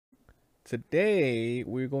today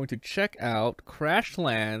we're going to check out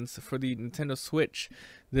Crashlands for the Nintendo Switch.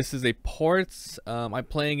 This is a port. I'm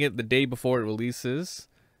playing it the day before it releases.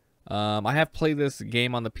 I have played this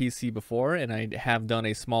game on the PC before, and I have done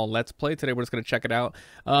a small Let's Play. Today we're just going to check it out.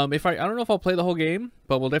 I don't know if I'll play the whole game,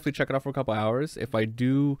 but we'll definitely check it out for a couple hours. If I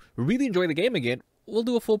do really enjoy the game again, we'll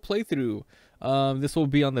do a full playthrough. This will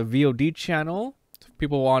be on the VOD channel. If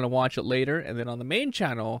people want to watch it later, and then on the main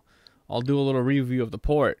channel, I'll do a little review of the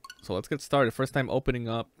port. So let's get started. First time opening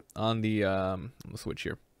up on the Switch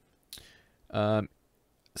here.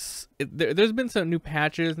 There's been some new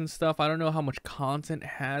patches and stuff. I don't know how much content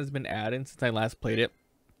has been added since I last played it.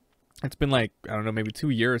 It's been like, I don't know, maybe 2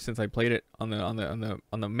 years since I played it on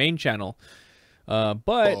the main channel.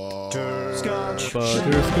 Butterscotch,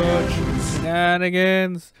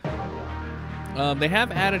 Shenanigans. They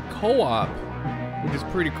have added co-op, which is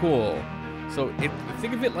pretty cool. So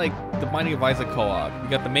think of it like the Binding of Isaac co-op. You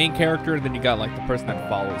got the main character, and then you got like the person that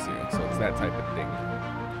follows you. So it's that type of thing.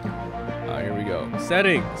 Here we go.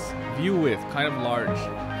 Settings. View width, kind of large.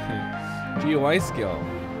 GUI skill.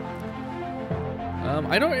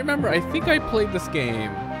 I don't remember. I think I played this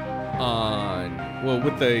game on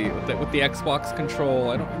with the Xbox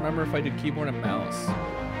control. I don't remember if I did keyboard and mouse.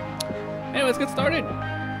 Anyway, let's get started.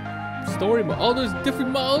 Story mode. Oh, there's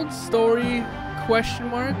different modes. Story ?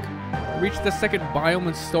 Reach the second biome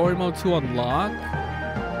in story mode to unlock.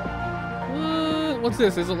 What's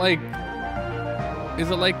this? Is it like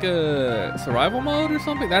a survival mode or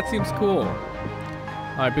something? That seems cool.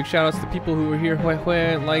 Alright, big shout outs to people who were here.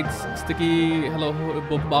 Lights, Sticky, hello,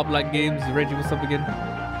 Bob Black Games, Reggie, what's up again?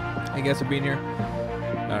 I guess for being here.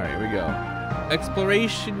 Alright, here we go.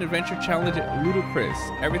 Exploration Adventure Challenge Ludicrous.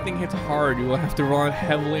 Everything hits hard. You will have to rely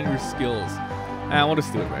heavily on your skills. We'll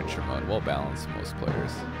just do adventure mode. Well balanced, most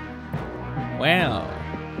players. Wow.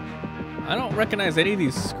 I don't recognize any of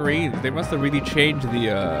these screens. They must have really changed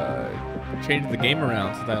the game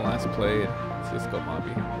around since I last played. Let's go,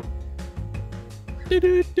 Mabi.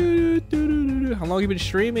 How long have you been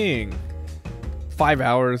streaming? 5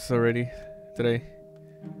 hours already today.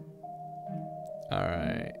 All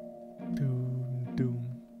right.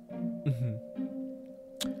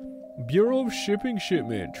 Bureau of Shipping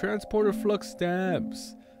Shipment. Transporter Flux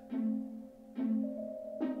stabs.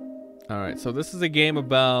 Alright, so this is a game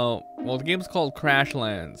about... Well, the game's called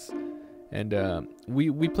Crashlands. And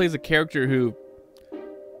we play as a character who,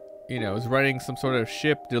 you know, is running some sort of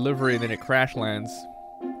ship delivery, and then it crash lands.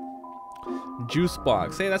 Juice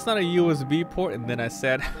box. Hey, that's not a USB port. And then I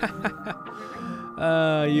said,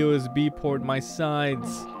 USB port my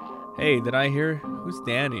sides. Hey, did I hear? Who's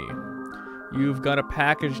Danny? You've got a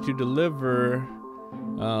package to deliver.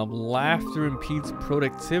 Laughter impedes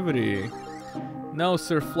productivity. No,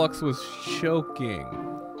 sir, Flux was choking.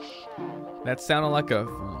 That sounded like a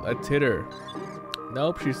titter.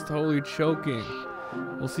 Nope, she's totally choking.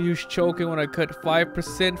 We'll see who's choking when I cut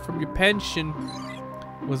 5% from your pension.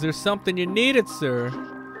 Was there something you needed, sir?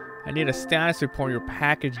 I need a status report on your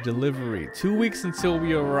package delivery. 2 weeks until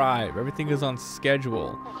we arrive. Everything is on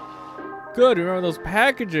schedule. Good, remember those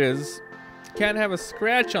packages can't have a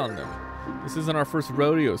scratch on them. This isn't our first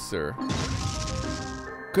rodeo, sir.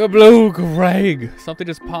 Kabloo, Greg! Something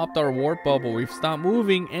just popped our warp bubble. We've stopped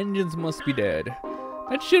moving. Engines must be dead.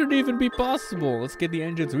 That shouldn't even be possible. Let's get the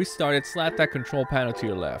engines restarted. Slap that control panel to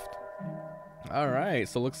your left. Alright,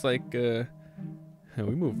 so looks like we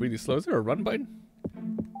move really slow. Is there a run button?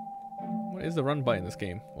 What is the run button in this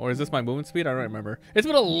game? Or is this my movement speed? I don't remember. It's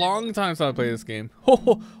been a long time since I played this game.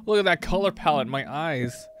 Oh, look at that color palette in my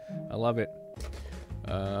eyes. I love it.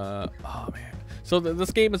 Oh man. So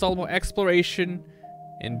this game is all about exploration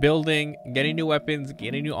and building, getting new weapons,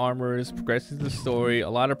 getting new armors, progressing the story, a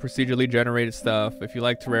lot of procedurally generated stuff. If you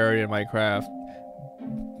like Terraria and Minecraft,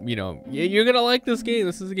 you know, you're gonna like this game.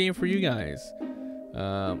 This is a game for you guys.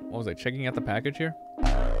 What was I checking out the package here?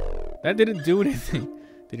 That didn't do anything.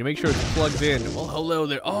 Did you make sure it's plugged in? Well, hello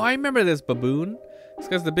there. Oh, I remember this baboon. This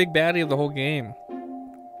guy's the big baddie of the whole game.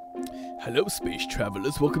 Hello, space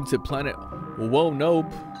travelers. Welcome to planet... Whoa,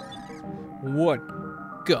 nope.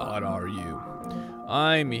 What god are you?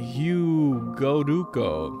 I'm Hugo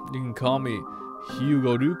Duco. You can call me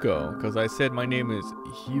Hugo Duco, because I said my name is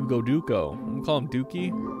Hugo Duco. I'm gonna call him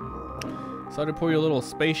Dookie. So I had to pull your little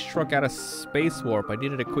space truck out of space warp. I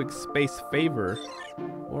needed a quick space favor.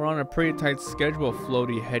 We're on a pretty tight schedule,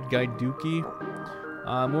 floaty head guy Dookie.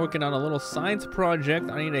 I'm working on a little science project.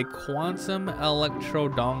 I need a quantum electro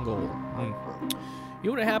dongle.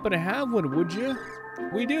 You wouldn't happen to have one, would you?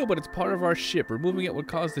 We do, but it's part of our ship. Removing it would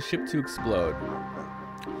cause the ship to explode.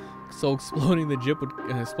 So exploding the ship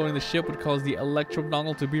would cause the electro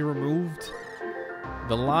dongle to be removed.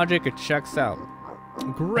 The logic, it checks out.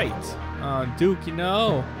 Great. Duke, you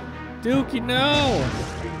know. Duke, you know.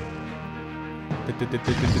 So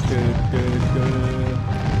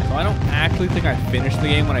I don't actually think I finished the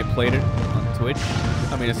game when I played it on Twitch.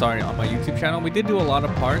 I mean, sorry, on my YouTube channel. We did do a lot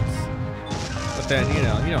of parts, but then you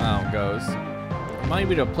know how it goes. Remind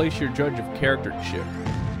me to place your judge of character chip.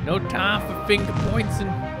 No time for finger points, and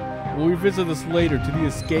we'll revisit this later to the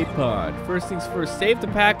escape pod. First things first, save the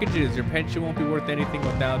packages. Your pension won't be worth anything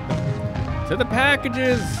without them. To the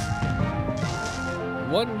packages.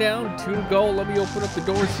 1 down, 2 to go. Let me open up the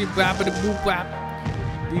door. See, bap and boop bap.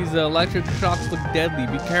 These electric shocks look deadly.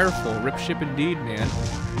 Be careful. Rip ship indeed, man.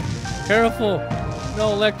 Careful.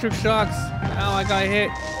 No electric shocks. Ow, I got hit.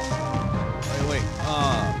 Wait.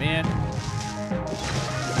 Oh, man.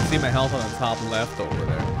 You can see my health on the top left over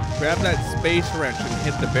there. Grab that space wrench and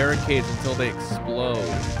hit the barricades until they explode.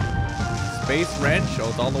 Space wrench? Oh,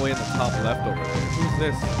 it's all the way in the top left over there. Who's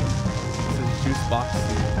this? This is Juice Box.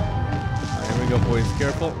 Here we go, boys.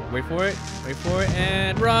 Careful. Wait for it. Wait for it.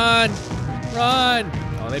 And run! Run!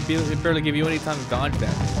 Oh, they barely give you any time to dodge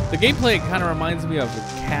that. The gameplay kind of reminds me of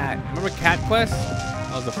Cat. Remember Cat Quest?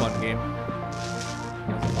 That was a fun game.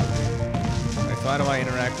 Alright, so how do I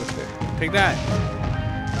interact with it? Take that.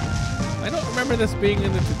 I don't remember this being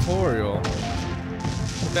in the tutorial.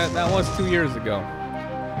 But that was 2 years ago.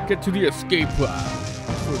 Get to the escape pod.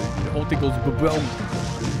 The whole thing goes boom.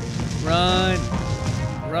 Run!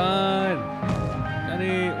 Run!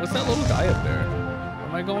 What's that little guy up there? Where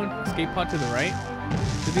am I going? Escape pod to the right?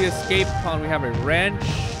 To the escape pod, we have a wrench.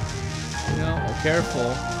 You know, oh,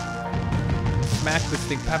 careful. Smack this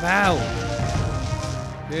thing. Pow pow!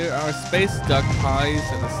 There are space duck pies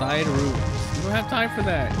in the side rooms. We don't have time for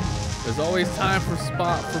that. There's always time for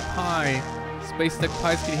pie. Space duck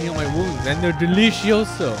pies can heal my wounds, and they're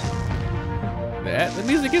delicioso. The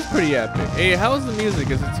music is pretty epic. Hey, how is the music?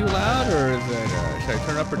 Is it too loud, or is it? Should I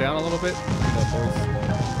turn it up or down a little bit?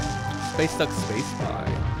 Space duck space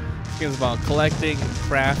pie. This game's about collecting and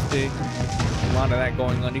crafting. A lot of that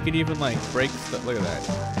going on. You can even like break stuff. Look at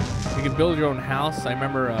that. You can build your own house. I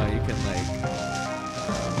remember you can like,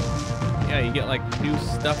 yeah, you get like new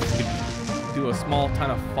stuff. You can do a small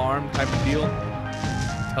kind of farm type of deal.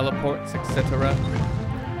 Teleports, etc.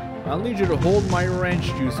 I'll need you to hold my wrench,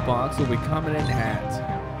 Juice Box. We'll be coming in hat.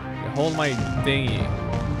 You hold my thingy.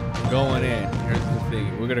 I'm going in. Here's the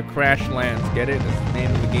thing. We're gonna Crashlands. Get it? That's the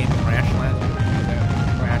name of the game. Crashlands. We're gonna do that.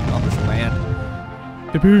 Crash on this land.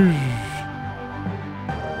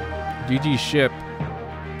 GG ship.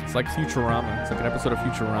 It's like Futurama. It's like an episode of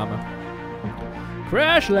Futurama.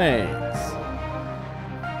 Crashlands.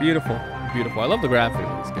 Beautiful. Beautiful. I love the graphics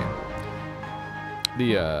of this game.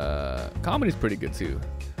 The comedy's pretty good too.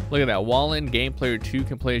 Look at that. Wall-in game player 2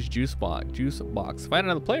 can play as Juice Box. If I had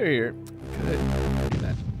another player here, could do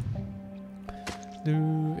that.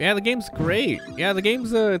 Yeah, the game's great. Yeah, the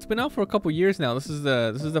game's it's been out for a couple years now. This is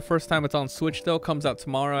the first time it's on Switch though. Comes out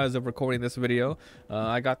tomorrow as of recording this video.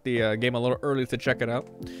 I got the game a little early to check it out.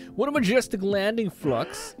 What a majestic landing,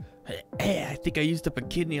 Flux. Hey, I think I used up a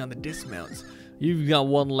kidney on the dismounts. You've got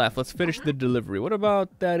one left. Let's finish the delivery. What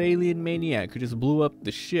about that alien maniac who just blew up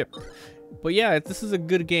the ship? But yeah, this is a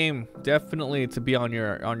good game, definitely to be on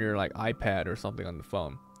your like iPad or something on the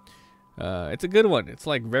phone. It's a good one. It's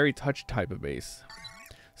like very touch type of base.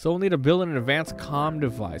 So we'll need to build an advanced comm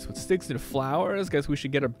device with sticks and flowers. Guess we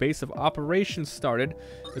should get a base of operations started.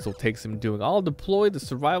 This will take some doing. I'll deploy the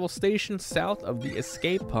survival station south of the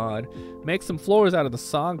escape pod. Make some floors out of the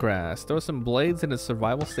sawgrass. Throw some blades in the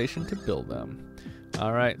survival station to build them.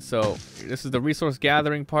 All right, so this is the resource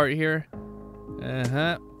gathering part here.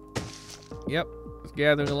 Yep, it's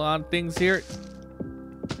gathering a lot of things here.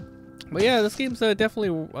 But yeah, this game's definitely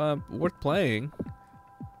worth playing.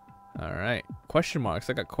 All right, question marks.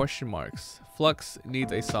 I got question marks. Flux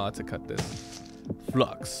needs a saw to cut this.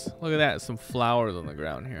 Flux. Look at that, some flowers on the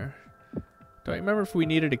ground here. Don't remember if we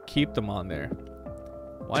needed to keep them on there.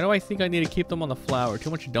 Why do I think I need to keep them on the flower? Too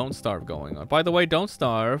much Don't Starve going on. By the way, Don't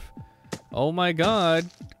Starve. Oh my God,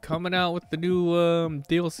 coming out with the new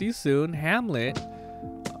DLC soon, Hamlet.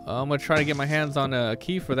 I'm gonna try to get my hands on a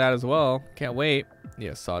key for that as well. Can't wait.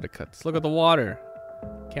 Yeah, saw to cut this. Look at the water.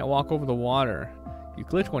 Can't walk over the water. You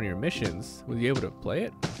glitch one of your missions. Was you able to play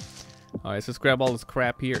it? Alright, so let's grab all this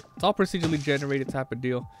crap here. It's all procedurally generated type of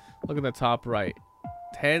deal. Look at the top right.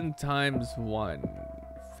 10 times 1.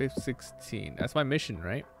 16. That's my mission,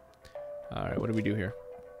 right? Alright, what do we do here?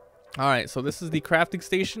 Alright, so this is the crafting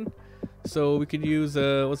station. So we can use,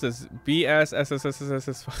 what's this?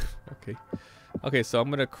 BSSSSSS. Okay. Okay, so I'm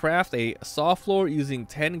gonna craft a saw floor using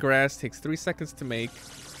 10 grass. Takes 3 seconds to make.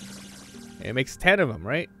 It makes 10 of them,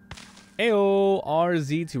 right? Ayo,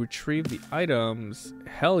 RZ to retrieve the items.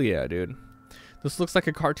 Hell yeah, dude. This looks like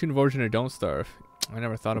a cartoon version of Don't Starve. I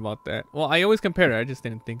never thought about that. Well, I always compare it. I just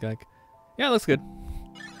didn't think like, yeah, it looks good.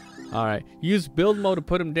 All right, use build mode to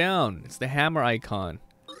put him down. It's the hammer icon.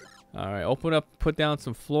 All right, open up, put down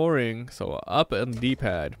some flooring. So up on the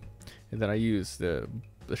D-pad, and then I use the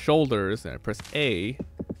shoulders, and I press A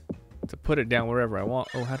to put it down wherever I want.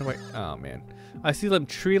 Oh, how do I? Oh man, I see them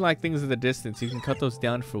tree-like things in the distance. You can cut those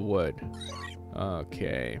down for wood.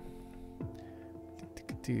 Okay.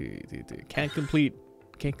 Can't complete.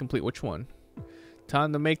 Which one?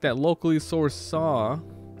 Time to make that locally sourced saw.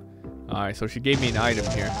 All right, so she gave me an item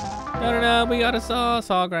here. No, we got a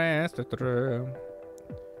sawgrass.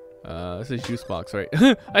 This is juice box, right?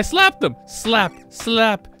 I slapped them. Slap.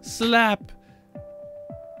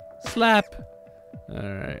 All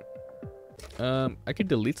right. I could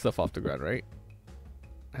delete stuff off the ground, right?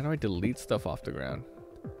 How do I delete stuff off the ground?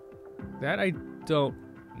 That I don't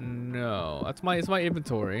know. It's my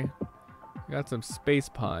inventory. I got some space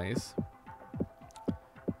pies.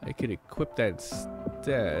 I could equip that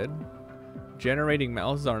instead. Generating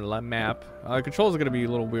mouse on our map. The controls are gonna be a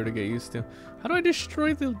little weird to get used to. How do I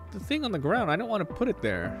destroy the thing on the ground? I don't want to put it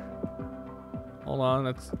there. Hold on,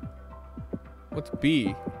 that's... What's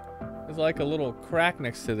B? There's like a little crack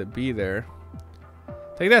next to the B there.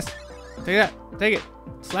 Take this! Take that! Take it!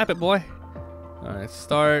 Slap it, boy! Alright,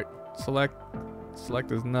 start. Select.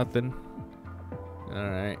 Select is nothing.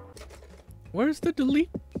 Alright. Where's the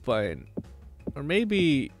delete button? Or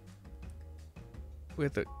maybe...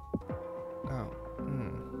 with it. Oh.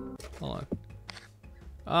 Hold on.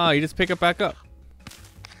 Oh, you just pick it back up.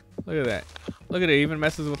 Look at that. Look at it. It even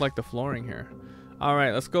messes with like the flooring here.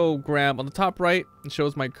 Alright, let's go grab. On the top right, it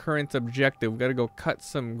shows my current objective. We gotta go cut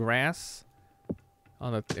some grass.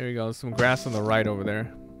 On the, there you go. Some grass on the right over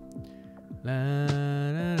there.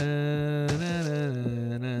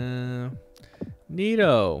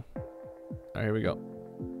 Neato. Alright, here we go.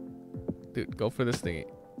 Dude, go for this thingy.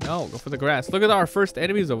 No, go for the grass. Look at our first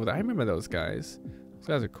enemies over there. I remember those guys. Those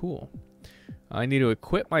guys are cool. I need to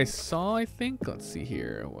equip my saw, I think. Let's see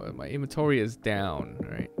here. Well, my inventory is down. All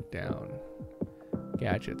right, down.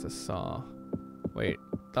 Gadgets, a saw. Wait,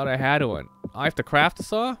 thought I had one. I have to craft a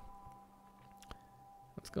saw?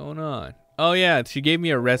 What's going on? Oh yeah, she gave me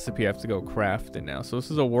a recipe. I have to go craft it now. So this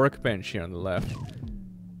is a workbench here on the left.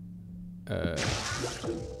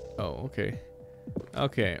 Oh, okay.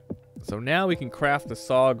 Okay. So now we can craft the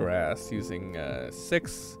sawgrass using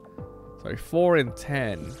 4 and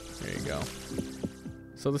 10. There you go.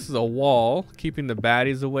 So this is a wall, keeping the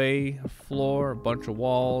baddies away, a floor, a bunch of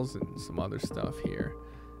walls, and some other stuff here.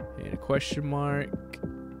 And a question mark,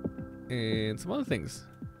 and some other things.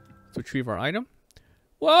 Let's retrieve our item.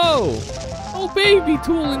 Whoa! Oh baby,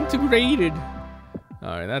 tool integrated.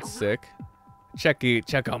 Alright, that's sick. Check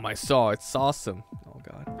out my saw, it's awesome. Oh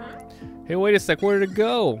god. Hey, wait a sec, where did it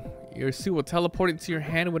go? Your suit will teleport into your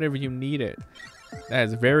hand whenever you need it. That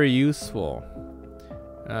is very useful.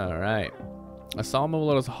 Alright. A sawmill will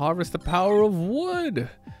let us harvest the power of wood.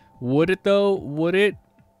 Would it though? Would it?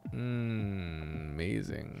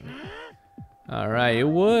 Amazing. Alright, it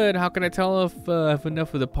would. How can I tell if I have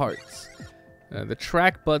enough of the parts? The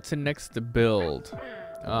track button next to build.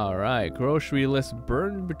 Alright, grocery list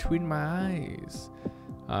burned between my eyes.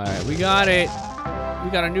 Alright, we got it.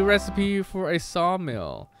 We got a new recipe for a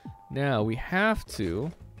sawmill. Now we have to,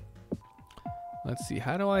 let's see,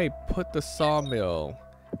 how do I put the sawmill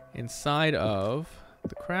inside of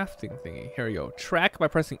the crafting thingy? Here we go. Track by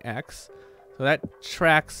pressing X. So that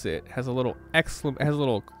tracks it. Has a little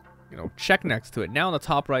check next to it. Now on the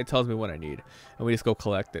top right tells me what I need. And we just go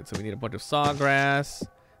collect it. So we need a bunch of sawgrass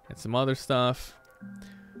and some other stuff.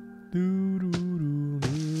 I don't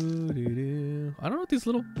know what these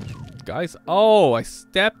little guys. Oh, I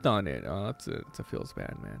stepped on it. Oh, that feels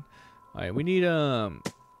bad, man. All right, we need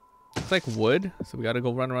it's like wood, so we gotta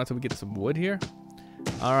go run around till we get some wood here.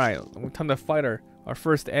 All right, time to fight our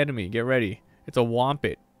first enemy. Get ready. It's a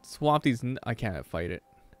Wompit. Swamp these. I can't fight it.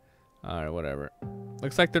 All right, whatever.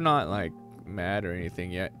 Looks like they're not like mad or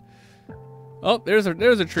anything yet. Oh, there's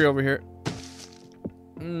a tree over here.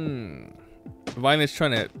 Violent's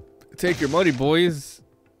trying to take your money, boys.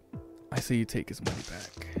 I say you take his money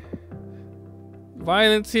back.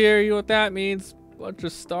 Violence here. You know what that means? Bunch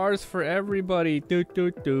of stars for everybody. Doot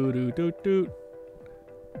doot doot doot doot doot.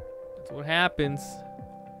 That's what happens.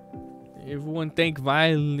 Everyone thank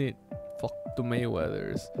Violent. Fuck the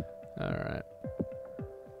Mayweathers. Alright.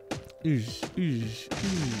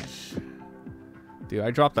 Dude,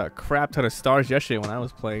 I dropped a crap ton of stars yesterday when I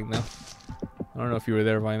was playing though. I don't know if you were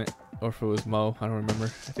there, Violent, or if it was Mo. I don't remember. I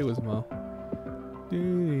think it was Mo.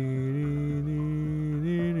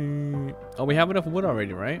 Oh, we have enough wood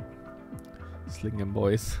already, right? Slinging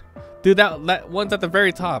boys. Dude, that one's at the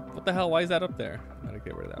very top. What the hell? Why is that up there? I gotta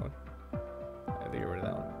get rid of that one. I gotta get rid of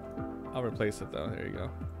that one. I'll replace it though. There you go.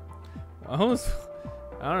 I don't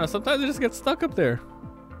know. Sometimes it just gets stuck up there.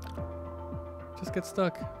 Just get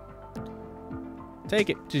stuck. Take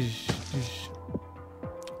it.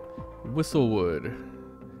 Whistlewood.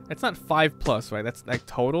 That's not 5+, right? That's like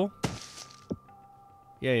total.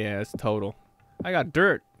 Yeah, it's total. I got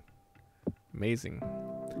dirt. Amazing.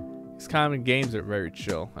 These common games are very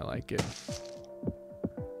chill. I like it.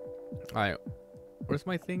 Alright. Where's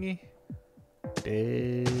my thingy?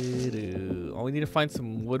 Oh, we need to find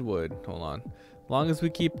some wood. Hold on. As long as we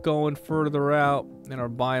keep going further out in our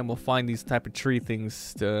biome, we'll find these type of tree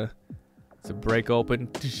things to break open.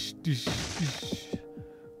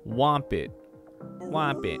 Womp it.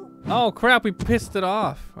 Womp it. Oh crap, we pissed it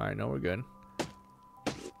off. Alright, no, we're good.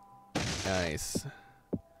 Nice.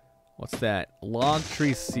 What's that? Log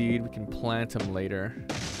tree seed. We can plant them later.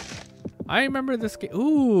 I remember this game.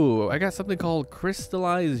 Ooh, I got something called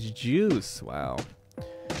crystallized juice. Wow.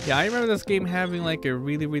 Yeah, I remember this game having like a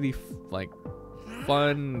really like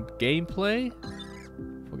fun gameplay.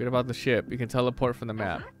 Forget about the ship. You can teleport from the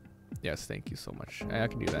map. Yes, thank you so much. I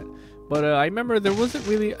can do that. But I remember there wasn't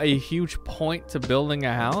really a huge point to building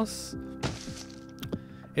a house.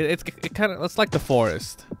 It's like the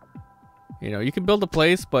forest. You know, you can build a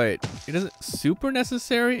place, but it isn't super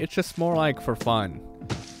necessary. It's just more like for fun.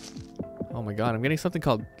 Oh my god, I'm getting something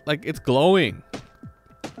called, like, it's glowing.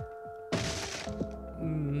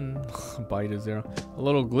 Bite is 0. A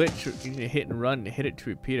little glitch. You need to hit and run to hit it to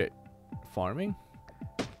repeat it. Farming?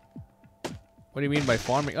 What do you mean by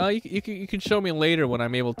farming? Oh, you can show me later when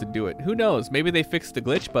I'm able to do it. Who knows? Maybe they fixed the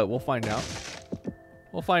glitch, but we'll find out.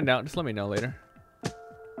 We'll find out. Just let me know later.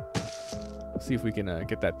 See if we can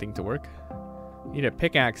get that thing to work. Need a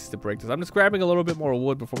pickaxe to break this. I'm just grabbing a little bit more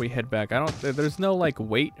wood before we head back. There's no like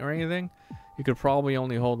weight or anything. You could probably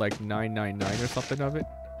only hold like 999 or something of it.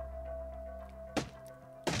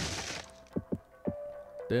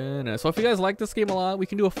 Then, so if you guys like this game a lot, we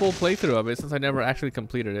can do a full playthrough of it since I never actually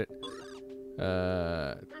completed it.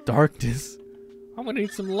 Darkness. I'm gonna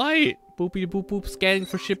need some light. Boopy boop boop. Scanning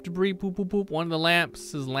for ship debris. Boop boop boop. One of the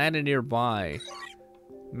lamps is landed nearby.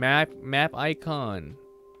 Map icon.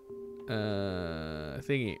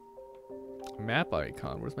 Thingy. Map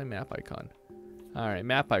icon. Where's my map icon? Alright,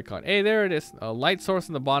 map icon. Hey, there it is. A light source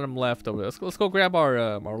in the bottom left over there. Let's go grab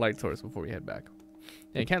our light source before we head back.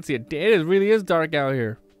 Yeah, you can't see it. It really is dark out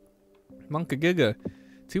here. Monka Giga.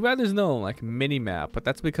 Too bad there's no like mini map, but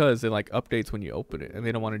that's because it like updates when you open it, and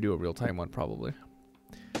they don't want to do a real time one probably.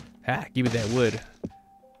 Ah, give me that wood.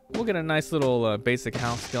 We'll get a nice little basic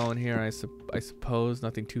house going here. I suppose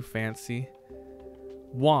nothing too fancy.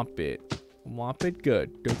 Womp it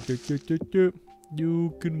good.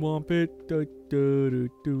 You can womp it.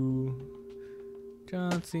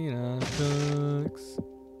 John Cena sucks.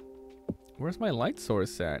 Where's my light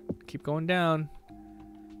source at? Keep going down.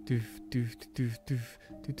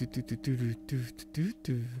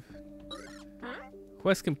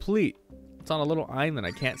 Quest complete. It's on a little island.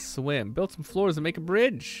 I can't swim. Build some floors and make a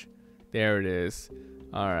bridge. There it is.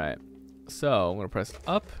 Alright. So I'm gonna press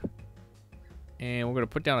up. And we're gonna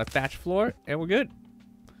put down a thatch floor, and we're good.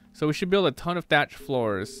 So we should build a ton of thatch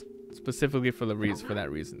floors, specifically for that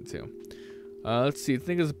reason too. Let's see. The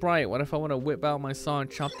thing is bright. What if I want to whip out my saw and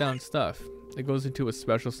chop down stuff? It goes into a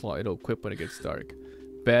special slot. It'll equip when it gets dark.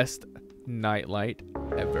 Best nightlight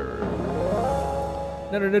ever.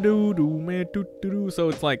 So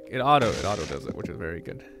it's like it auto does it, which is very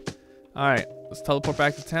good. All right, let's teleport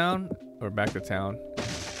back to town, back to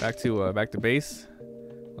base.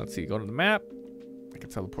 Let's see. Go to the map. I can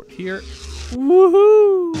teleport here.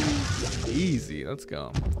 Woohoo! Easy. Let's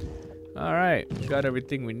go. All right, we got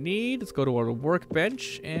everything we need. Let's go to our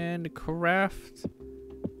workbench and craft.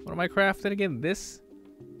 What am I crafting again? This?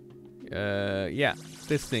 Yeah,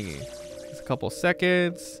 this thingy. Just a couple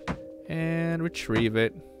seconds and retrieve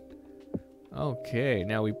it. Okay,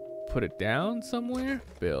 now we put it down somewhere.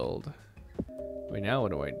 Build. Wait, now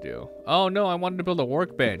what do I do? Oh no, I wanted to build a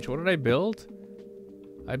workbench. What did I build?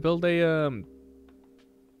 I built a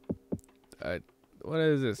what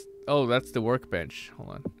is this? Oh, that's the workbench. Hold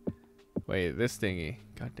on. Wait, this thingy.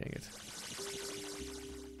 God dang it.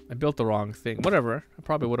 I built the wrong thing. Whatever. I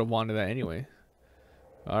probably would have wanted that anyway.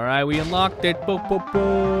 Alright, we unlocked it. Boom, boom,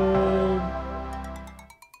 boom.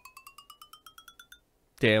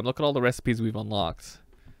 Damn, look at all the recipes we've unlocked.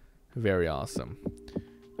 Very awesome.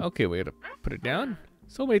 Okay, we gotta put it down.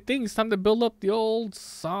 So many things. Time to build up the old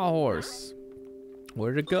sawhorse.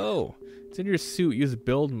 Where'd it go? It's in your suit. Use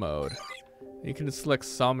build mode. You can just select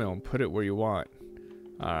sawmill and put it where you want.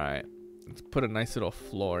 Alright. Let's put a nice little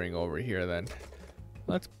flooring over here then.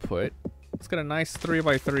 Let's get a nice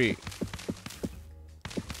 3x3.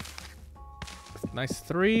 Nice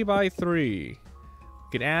 3x3. We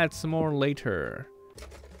can add some more later.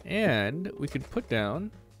 And we could put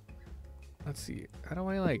down, let's see, how do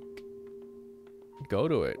I like go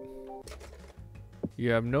to it?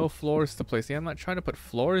 You have no floors to place. Yeah, I'm not trying to put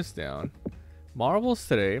floors down. Marbles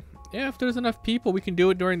today. Yeah, if there's enough people, we can do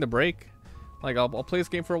it during the break. Like, I'll play this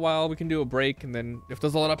game for a while, we can do a break, and then if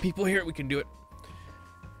there's a lot of people here, we can do it.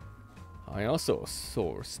 I also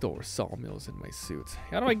store sawmills in my suit.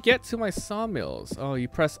 How do I get to my sawmills? Oh, you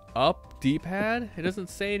press up D-pad? It doesn't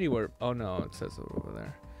say anywhere. Oh, no, it says over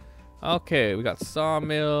there. Okay, we got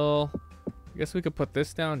sawmill. I guess we could put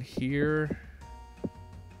this down here.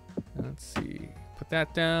 Let's see. Put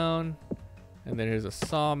that down. And then here's a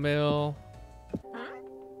sawmill.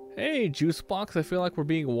 Hey, Juice Box, I feel like we're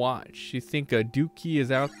being watched. You think a Dookie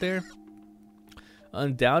is out there?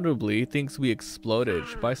 Undoubtedly, thinks we exploded.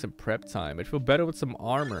 Should buy some prep time. I'd feel better with some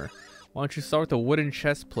armor. Why don't you start with a wooden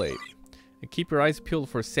chest plate? And keep your eyes peeled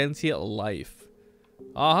for sentient life.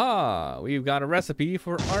 Aha! We've got a recipe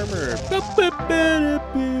for armor.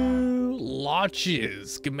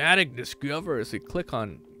 Launches. Schematic discovered. So we click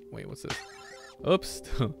on... Wait, what's this? Oops.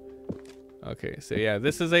 Okay, so yeah,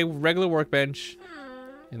 this is a regular workbench.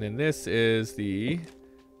 And then this is the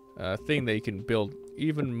thing that you can build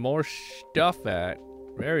even more stuff at.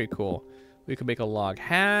 Very cool. We can make a log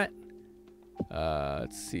hat.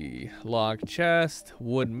 Let's see. Log chest,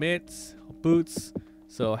 wood mitts, boots.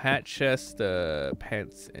 So hat, chest,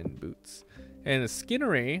 pants, and boots. And the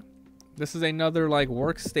skinnery. This is another like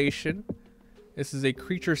workstation. This is a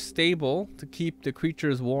creature stable to keep the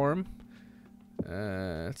creatures warm.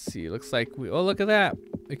 Let's see. Looks like we. Oh, look at that.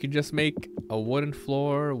 We can just make a wooden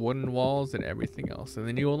floor, wooden walls, and everything else. And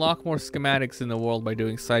then you unlock more schematics in the world by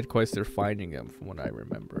doing side quests or finding them, from what I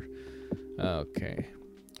remember. Okay.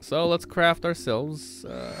 So let's craft ourselves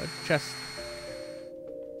a chest.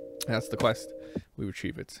 That's the quest. We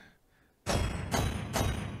retrieve it.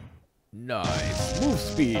 Nice. Move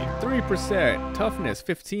speed 3%. Toughness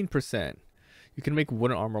 15%. You can make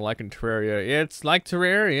wooden armor like in Terraria. It's like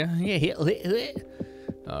Terraria.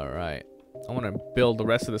 Alright. I want to build the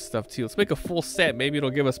rest of this stuff too. Let's make a full set. Maybe it'll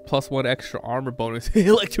give us +1 extra armor bonus.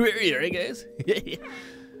 Like Terraria, right guys?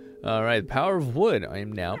 Alright, power of wood. I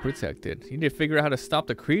am now protected. You need to figure out how to stop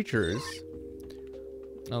the creatures.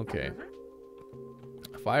 Okay.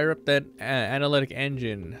 Fire up that analytic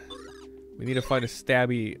engine. We need to find a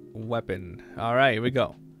stabby weapon. Alright, here we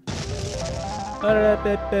go.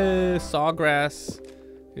 Sawgrass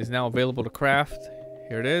is now available to craft.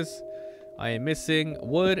 Here it is. I am missing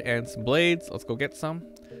wood and some blades. Let's go get some.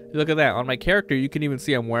 Look at that. On my character, you can even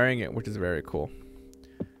see I'm wearing it, which is very cool.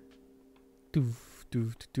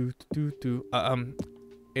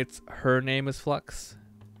 It's her name is Flux.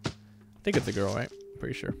 I think it's a girl, right?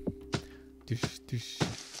 Pretty sure.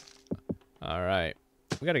 All right.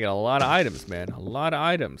 We got to get a lot of items, man. A lot of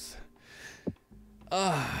items.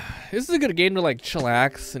 This is a good game to like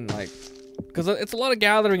chillax and like, because it's a lot of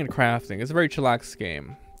gathering and crafting. It's a very chillax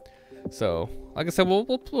game. So, like I said,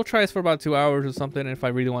 we'll try this for about 2 hours or something. And if I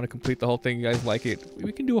really want to complete the whole thing, you guys like it,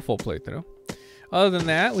 we can do a full playthrough. Other than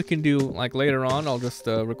that, we can do like later on. I'll just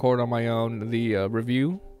record on my own the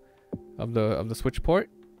review of the Switch port,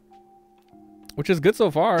 which is good so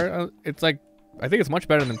far. It's like, I think it's much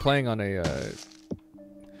better than playing on a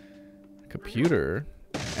computer.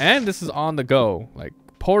 And this is on the go, like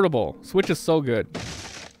portable. Switch is so good.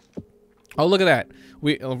 Oh, look at that.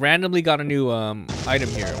 We randomly got a new item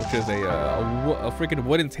here, which is a freaking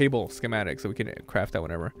wooden table schematic, so we can craft that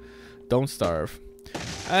whenever. Don't starve.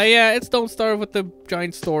 Yeah, it's don't starve with the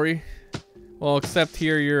giant story. Well, except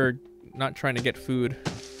here you're not trying to get food.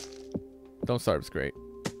 Don't starve's great.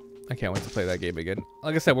 I can't wait to play that game again.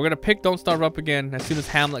 Like I said, we're gonna pick Don't Starve up again as soon as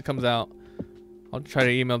Hamlet comes out. I'll try to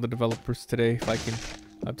email the developers today if I can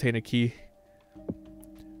obtain a key.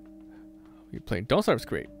 You're playing Don't Starve's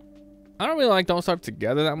great. I don't really like Don't Starve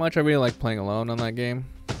together that much. I really like playing alone on that game.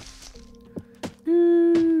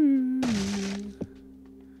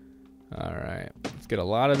 Alright. Let's get a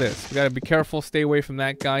lot of this. We gotta be careful. Stay away from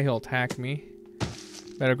that guy. He'll attack me.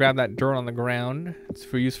 Better grab that dirt on the ground. It's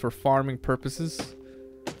for use for farming purposes.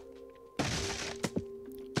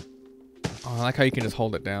 Oh, I like how you can just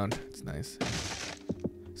hold it down. It's nice.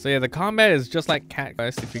 So yeah, the combat is just like Cat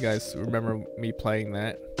Quest, if you guys remember me playing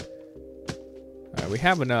that. Alright, we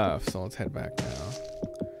have enough, so let's head back now.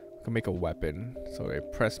 We can make a weapon. So I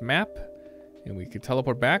press map, and we can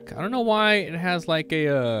teleport back. I don't know why it has like a,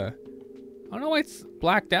 I don't know why it's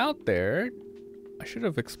blacked out there. I should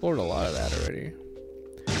have explored a lot of that already.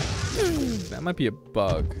 That might be a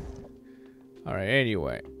bug. Alright,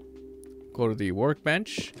 anyway. Go to the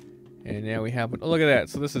workbench. And now we have... Oh, look at that.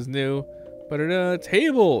 So this is new. But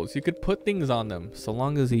tables. You could put things on them. So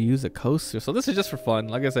long as you use a coaster. So this is just for fun.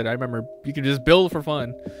 Like I said, I remember you can just build for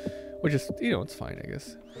fun. Which is, you know, it's fine, I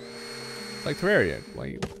guess. It's like Terraria. Why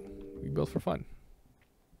you build for fun.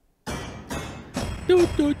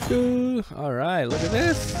 Alright, look at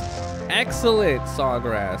this. Excellent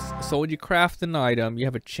sawgrass. So when you craft an item, you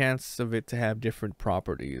have a chance of it to have different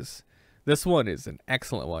properties. This one is an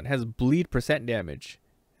excellent one. It has bleed % damage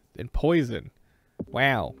and poison.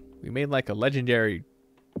 Wow. We made like a legendary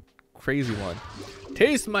crazy one.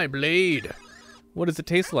 Taste my blade. What does it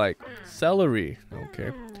taste like? Celery.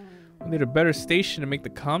 Okay. We need a better station to make the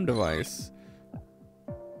comm device.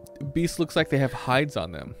 Beasts looks like they have hides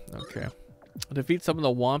on them. Okay. Defeat some of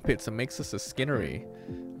the wompits and makes us a skinnery.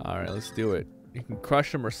 Alright, let's do it. You can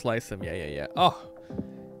crush them or slice them. Yeah. Oh!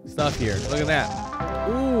 Stuff here. Look at that.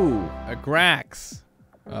 Ooh! A Grax.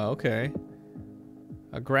 Okay.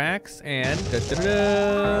 A Grax and...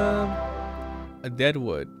 a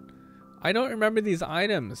Deadwood. I don't remember these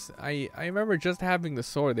items. I remember just having the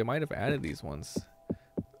sword. They might have added these ones.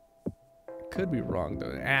 Could be wrong though.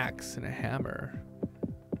 An axe and a hammer.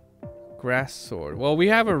 Grass sword. Well, we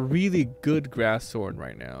have a really good grass sword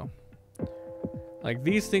right now. Like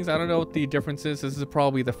these things, I don't know what the difference is. This is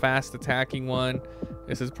probably the fast attacking one.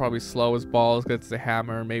 This is probably slow as balls because it's the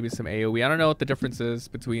hammer. Maybe some AoE. I don't know what the difference is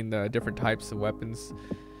between the different types of weapons.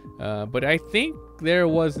 But I think there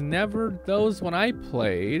was never those when I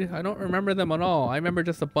played. I don't remember them at all. I remember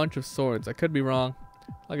just a bunch of swords. I could be wrong.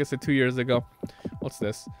 Like I said 2 years ago. What's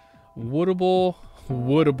this? Wooden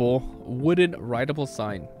writable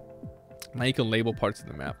sign. Now you can label parts of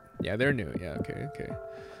the map. Yeah, they're new. Yeah, okay.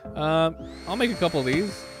 I'll make a couple of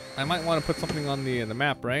these. I might want to put something on the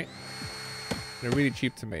map, right? They're really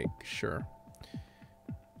cheap to make, sure.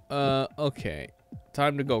 Okay.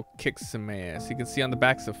 Time to go kick some ass. You can see on the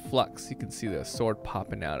backs of Flux, you can see the sword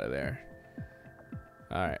popping out of there.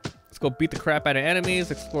 Alright. Let's go beat the crap out of enemies,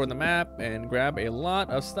 explore the map, and grab a lot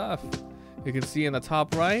of stuff. You can see in the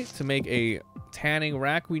top right, to make a tanning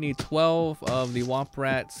rack, we need 12 of the Womp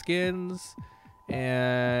Rat skins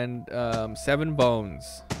and 7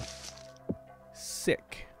 bones.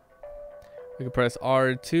 Sick. We can press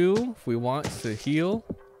R2 if we want to heal,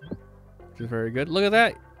 which is very good. Look at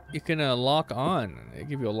that. You can lock on. They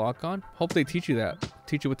give you a lock on. Hope they teach you that.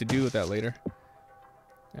 Teach you what to do with that later.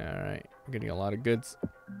 Alright. I'm getting a lot of goods.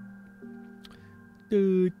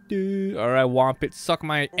 Alright, Wompit. Suck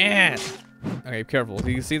my ass. Okay, careful.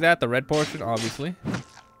 Do you see that? The red portion, obviously.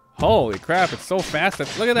 Holy crap, it's so fast.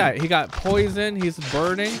 Look at that. He got poison. He's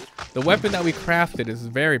burning. The weapon that we crafted is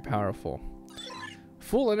very powerful.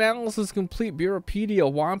 Full analysis complete.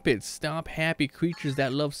 Bureaupedia. Wompits. Stop happy creatures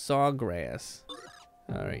that love sawgrass.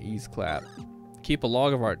 Alright, ease clap. Keep a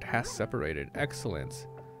log of our tasks separated. Excellent.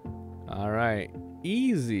 Alright.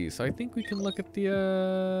 Easy. So I think we can look at the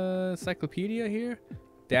encyclopedia here.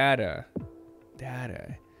 Data.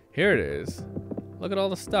 Here it is. Look at all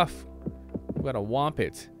the stuff. We've got a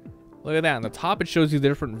Wompit. Look at that. On the top, it shows you the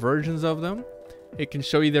different versions of them. It can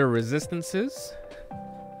show you their resistances.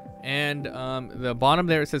 And the bottom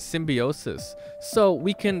there, it says symbiosis. So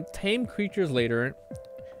we can tame creatures later,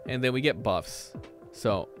 and then we get buffs.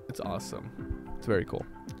 So it's awesome. It's very cool.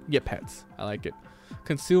 You get pets. I like it.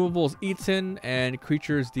 Consumables eaten and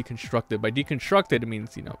creatures deconstructed. By deconstructed, it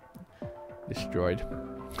means, you know, destroyed.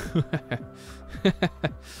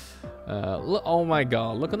 Oh my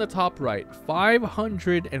god, look on the top right.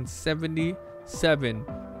 577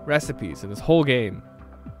 recipes in this whole game.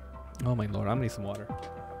 Oh my lord, I'm gonna need some water.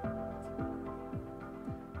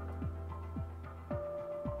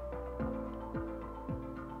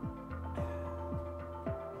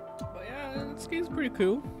 But yeah, this game's pretty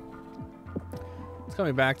cool. It's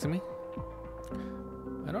coming back to me.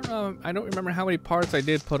 I don't know, I don't remember how many parts I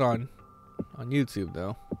did put on YouTube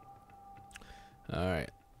though. Alright,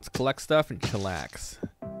 let's collect stuff and chillax.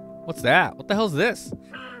 What's that? What the hell's this?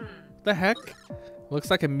 What the heck?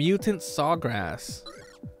 Looks like a mutant sawgrass.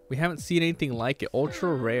 We haven't seen anything like it.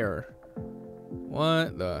 Ultra rare.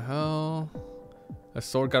 What the hell? A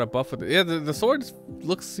sword got a buff with it. Yeah, the sword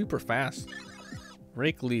looks super fast.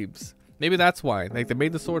 Rake leaves. Maybe that's why. Like they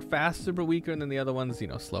made the sword faster but weaker, and then the other ones, you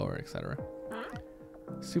know, slower, etc.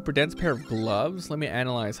 Super dense pair of gloves. Let me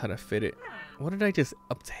analyze how to fit it. What did I just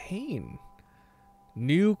obtain?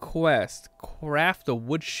 New quest. Craft the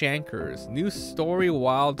wood shankers. New story,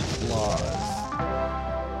 wild claws.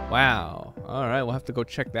 Wow. Alright, we'll have to go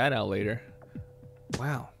check that out later.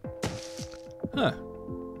 Wow. Huh.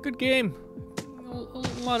 Good game.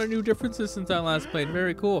 a lot of new differences since I last played.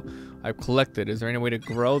 Very cool. I've collected. Is there any way to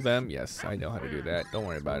grow them? Yes, I know how to do that. Don't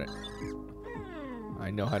worry about it.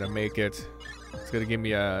 I know how to make it. It's gonna give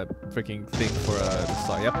me a freaking thing for the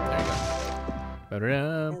saw. Yep, there you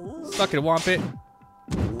go. Suck it, womp it.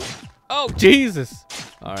 Oh, Jesus!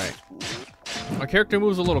 Alright. Our character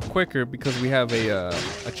moves a little quicker because we have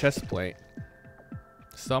a chest plate.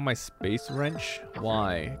 Saw my space wrench?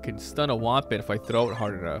 Why? Can stun a Whompit if I throw it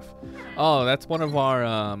hard enough. Oh, that's one of our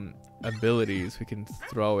abilities. We can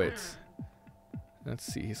throw it. Let's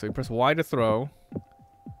see. So we press Y to throw.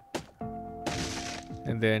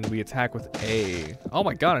 And then we attack with A. Oh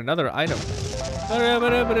my god, another item.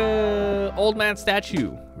 Old man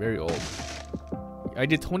statue. Very old. I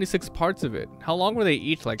did 26 parts of it. How long were they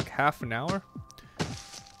each? Like half an hour?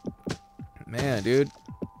 Man, dude.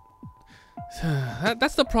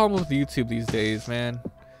 That's the problem with YouTube these days, man.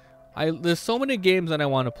 There's so many games that I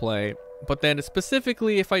want to play, but then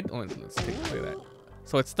specifically if I let's take a look at that.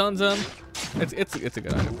 So it stuns them. It's a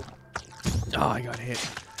good item. Oh, I got hit.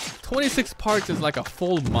 26 parts is like a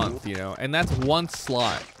full month, you know, and that's one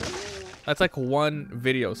slot. That's like one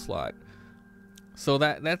video slot. So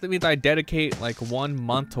that means I dedicate like 1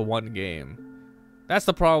 month to one game. That's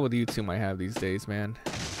the problem with YouTube I have these days, man.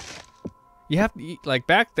 You have to, like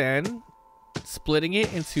back then, splitting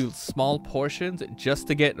it into small portions just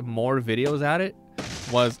to get more videos at it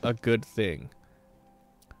was a good thing.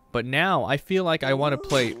 But now I feel like I want to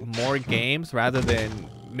play more games rather than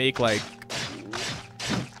make like,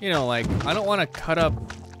 you know, like I don't want to cut up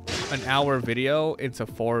an hour video into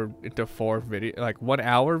four video, like 1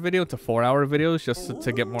 hour video into 4 hour videos just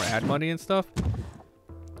to get more ad money and stuff.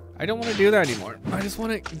 I don't want to do that anymore. I just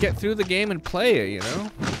want to get through the game and play it, you know?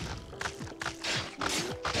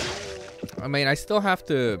 I mean, I still have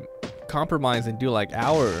to compromise and do like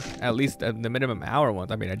at least the minimum hour ones.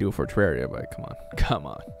 I mean, I do it for Terraria, but come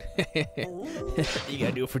on. You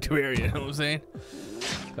gotta do it for Terraria, you know what I'm saying?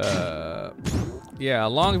 Yeah,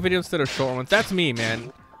 long videos instead of short ones. That's me,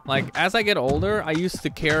 man. Like, as I get older, I used to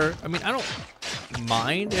care. I mean, I don't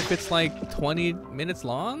mind if it's like 20 minutes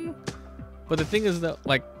long, but the thing is that,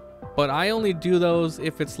 like, but I only do those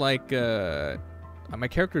if it's like, my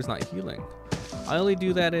character's not healing. I only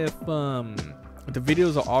do that if the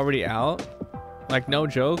videos are already out. Like, no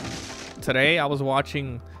joke. Today I was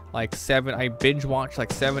watching like I binge watched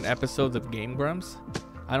like 7 episodes of Game Grumps.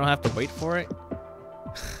 I don't have to wait for it.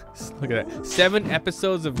 Look at that. 7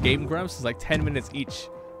 episodes of Game Grumps is like 10 minutes each.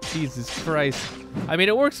 Jesus Christ. I mean,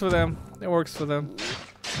 it works for them. It works for them.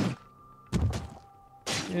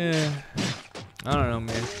 Yeah. I don't know,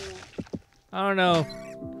 man. I don't know.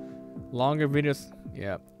 Longer videos.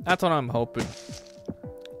 Yeah. That's what I'm hoping.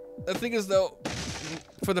 The thing is, though,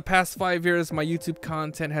 for the past 5 years, my YouTube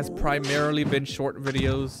content has primarily been short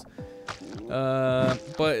videos.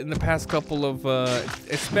 But in the past couple of,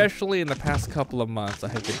 especially in the past couple of months, I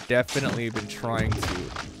have definitely been trying to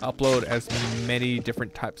upload as many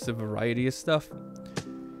different types of variety of stuff.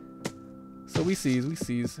 So we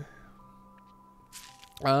sees.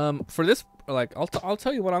 For this, like, I'll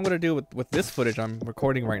tell you what I'm gonna do with this footage I'm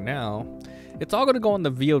recording right now. It's all gonna go on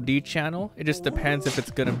the VOD channel. It just depends if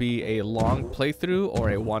it's gonna be a long playthrough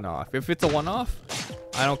or a one-off. If it's a one-off,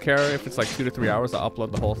 I don't care if it's like 2 to 3 hours. I'll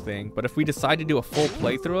upload the whole thing. But if we decide to do a full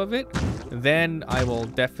playthrough of it, then I will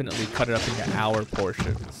definitely cut it up into hour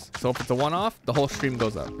portions. So if it's a one-off, the whole stream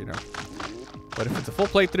goes up, you know. But if it's a full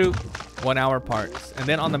playthrough, 1 hour parts. And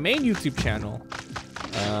then on the main YouTube channel,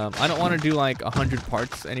 I don't want to do like 100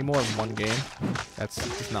 parts anymore in one game. That's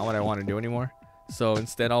just not what I want to do anymore. So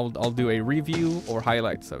instead, I'll do a review or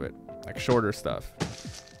highlights of it, like shorter stuff.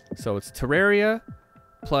 So it's Terraria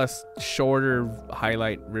plus shorter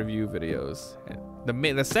highlight review videos.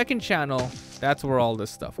 The second channel, that's where all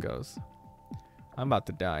this stuff goes. I'm about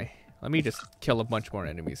to die. Let me just kill a bunch more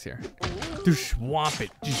enemies here. Swamp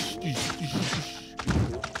it.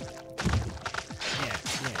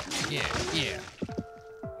 Yeah.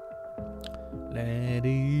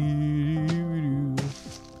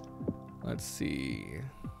 Let's see.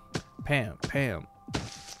 Pam.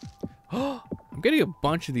 I'm getting a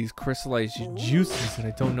bunch of these crystallized juices and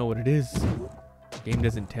I don't know what it is. The game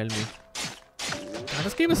doesn't tell me. God,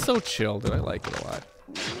 this game is so chill that I like it a lot.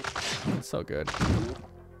 It's so good.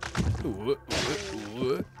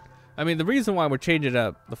 I mean, the reason why we're changing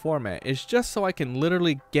up the format is just so I can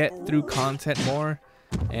literally get through content more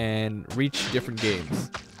and reach different games.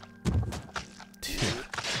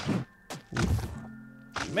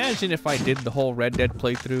 Imagine if I did the whole Red Dead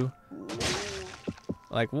playthrough.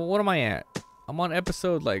 Like, what am I at? I'm on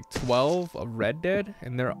episode like 12 of Red Dead,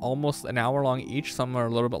 and they're almost an hour long each. Some are a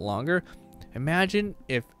little bit longer. Imagine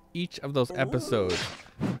if each of those episodes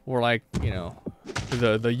were like, you know,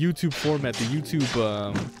 the YouTube format, the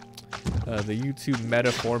YouTube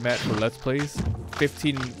meta format for Let's Plays,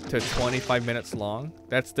 15 to 25 minutes long.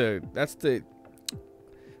 That's the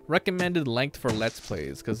recommended length for Let's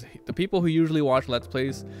Plays, because the people who usually watch Let's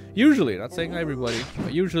Plays, usually, not saying everybody,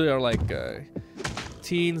 but usually are like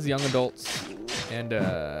teens, young adults, and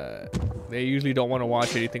they usually don't want to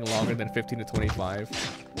watch anything longer than 15 to 25.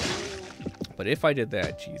 But if I did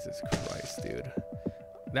that, Jesus Christ, dude,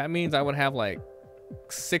 that means I would have like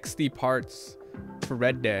 60 parts for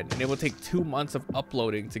Red Dead, and it would take 2 months of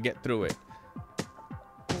uploading to get through it.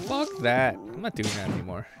 Fuck that. I'm not doing that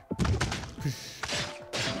anymore.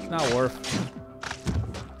 It's not worth.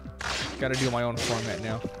 Gotta do my own format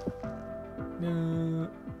now.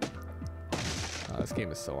 Oh, this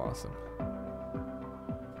game is so awesome.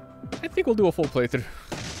 I think we'll do a full playthrough.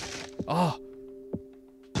 Oh.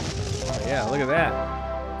 Oh yeah, look at that.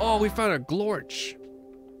 Oh, we found a Glorch.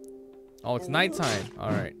 Oh, it's nighttime.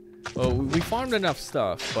 Alright. Well, we farmed enough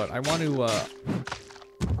stuff, but I want to,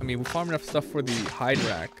 I mean, we farmed enough stuff for the hide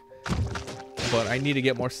rack, but I need to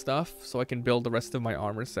get more stuff so I can build the rest of my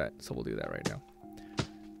armor set. So we'll do that right now.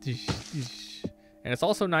 And it's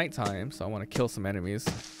also nighttime, so I want to kill some enemies.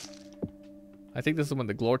 I think this is when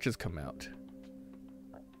the Glorches come out.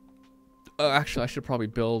 Actually, I should probably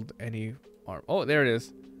build any armor. Oh, there it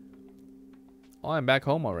is. Oh, I'm back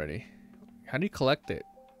home already. How do you collect it?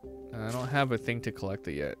 I don't have a thing to collect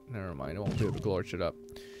it yet. Never mind. I won't be able to Glorch it up.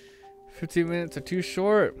 15 minutes are too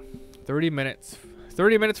short. 30 minutes.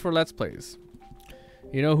 30 minutes for Let's Plays.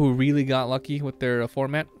 You know who really got lucky with their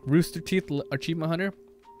format? Rooster Teeth Achievement Hunter.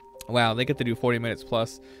 Wow, they get to do 40 minutes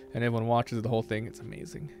plus, and everyone watches the whole thing. It's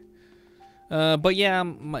amazing. But yeah,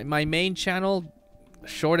 my main channel,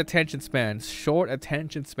 short attention span. Short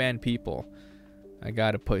attention span people. I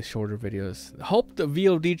gotta put shorter videos. Hope the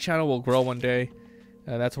VOD channel will grow one day.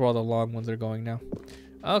 That's where all the long ones are going now.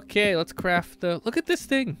 Okay, let's craft the... Look at this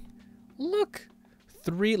thing. Look.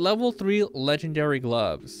 Level 3 legendary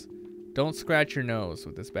gloves. Don't scratch your nose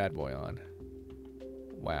with this bad boy on.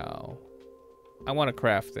 Wow. I want to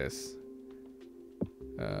craft this.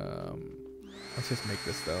 Let's just make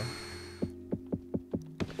this though.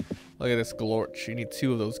 Look at this Glorch. You need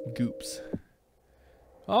 2 of those goops.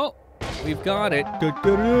 Oh, we've got it.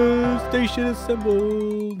 Station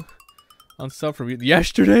assembled. On sub from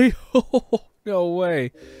yesterday? No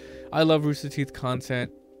way. I love Rooster Teeth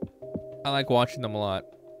content. I like watching them a lot.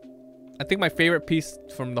 I think my favorite piece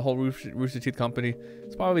from the whole Rooster Teeth company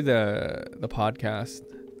is probably the podcast.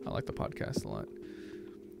 I like the podcast a lot.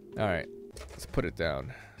 Alright, let's put it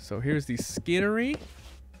down. So here's the skinnery.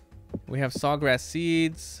 We have sawgrass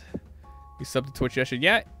seeds. You subbed to Twitch yesterday.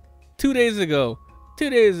 Yeah, 2 days ago. 2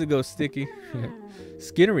 days ago, Sticky.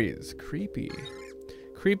 Skinnery is creepy.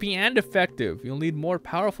 Creepy and effective. You'll need more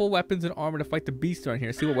powerful weapons and armor to fight the beast around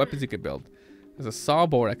here. See what weapons you can build. There's a saw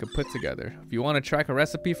board I could put together. If you want to track a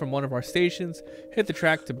recipe from one of our stations, hit the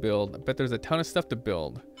track to build. I bet there's a ton of stuff to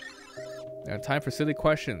build. Now, time for silly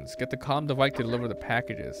questions. Get the comm device to deliver the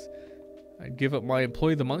packages. I'd give up my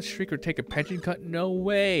employee of the month streak or take a pension cut? No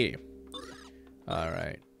way.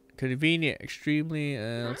 Alright. Convenient. Extremely.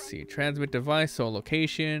 Let's see. Transmit device. So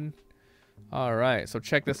location. Alright. So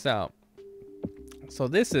check this out. So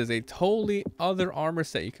this is a totally other armor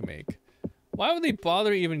set you can make. Why would they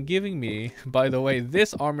bother even giving me, by the way,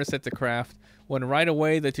 this armor set to craft when right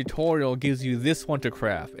away the tutorial gives you this one to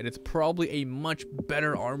craft? And it's probably a much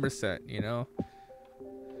better armor set, you know?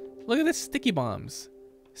 Look at this sticky bombs.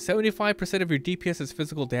 75% of your DPS is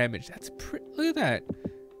physical damage. That's pretty... Look at that.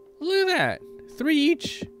 Look at that. 3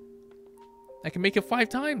 each. I can make it 5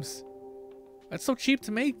 times. That's so cheap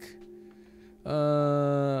to make.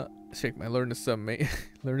 Shake my learn to sub, mate.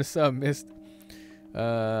 Learn to sub, missed.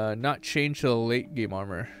 Not change to the late game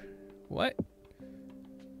armor. What?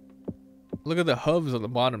 Look at the hubs on the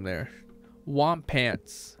bottom there. Womp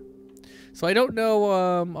pants. So I don't know,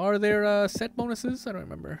 are there set bonuses? I don't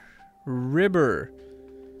remember. Ribber.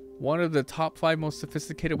 One of the top 5 most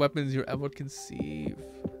sophisticated weapons you ever conceive.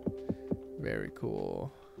 Very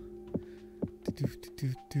cool.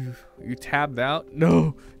 You tabbed out?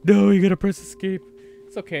 No, no, you gotta press escape.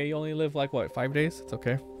 It's okay, you only live like what, 5 days? It's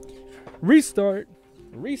okay. Restart.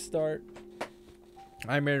 Restart.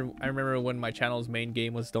 I remember when my channel's main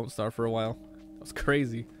game was Don't Starve for a while. It was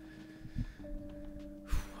crazy.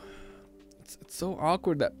 It's so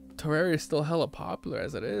awkward that Terraria is still hella popular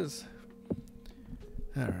as it is.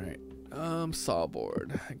 Alright.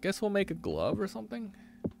 Sawboard. I guess we'll make a glove or something.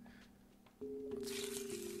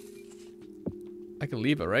 I can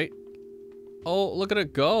leave it, right? Oh, look at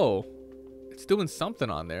it go. It's doing something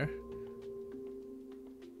on there.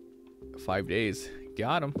 5 days.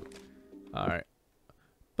 Got him. Alright.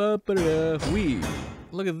 Weave.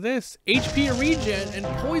 Look at this. HP regen and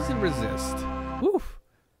poison resist. Woof.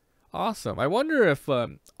 Awesome. I wonder if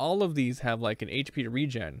all of these have like an HP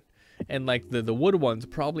regen. And like the wood ones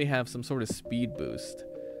probably have some sort of speed boost.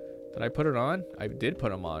 Did I put it on? I did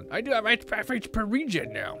put them on. I do have HP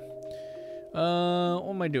regen now. What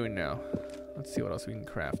am I doing now? Let's see what else we can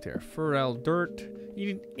craft here. Furrel dirt. You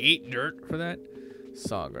need 8 dirt for that.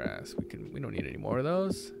 Sawgrass. We don't need any more of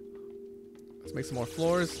those. Let's make some more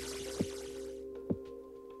floors.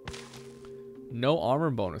 No armor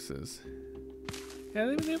bonuses.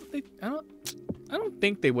 Yeah, I don't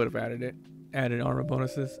think they would have added armor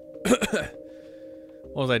bonuses.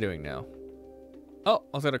 What was I doing now? Oh,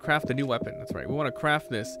 I was gonna craft a new weapon. That's right. We want to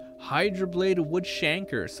craft this Hydra Blade wood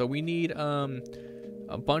shanker. So we need a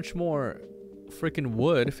bunch more freaking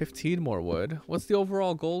wood. 15 more wood. What's the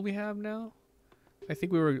overall goal we have now? I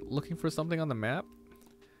think we were looking for something on the map.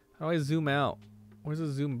 How do I zoom out? Where's the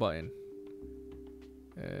zoom button?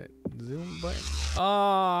 Zoom button.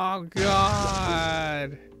 Oh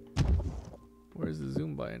God! Where's the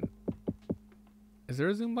zoom button? Is there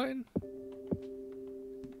a zoom button?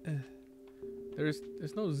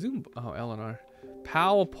 There's no zoom. Oh, Eleanor.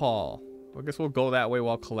 Pow Paul. I guess we'll go that way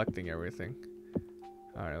while collecting everything.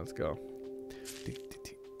 All right, let's go.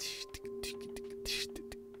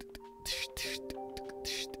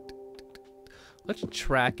 Let's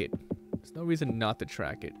track it. There's no reason not to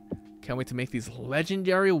track it. Can't wait to make these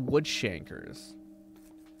legendary wood shankers.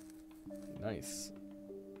 Nice.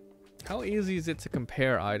 How easy is it to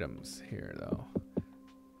compare items here, though?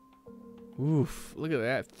 Oof, look at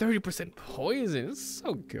that. 30% poison. This is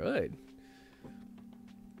so good.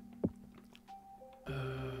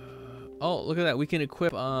 Oh, look at that. We can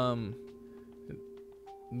equip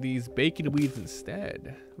these bacon weeds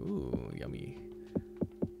instead. Ooh, yummy.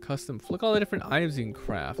 Custom. Look at all the different items you can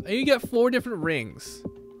craft. And you get 4 different rings.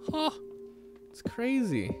 Huh. It's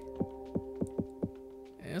crazy.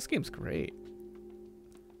 Yeah, this game's great.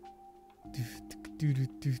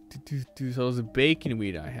 So there's a bacon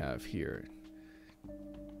weed I have here.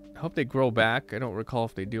 I hope they grow back. I don't recall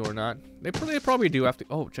if they do or not. They probably do after.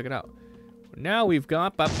 Oh, check it out. Now we've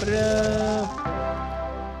got a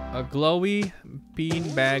glowy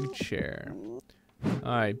beanbag chair.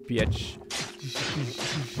 Alright, bitch.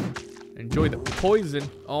 Enjoy the poison.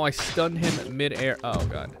 Oh, I stunned him mid-air. Oh,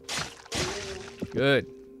 God. Good.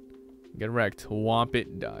 Get wrecked. Womp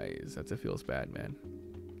it dies. That feels bad, man.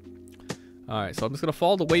 Alright, so I'm just gonna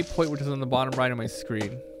follow the waypoint, which is on the bottom right of my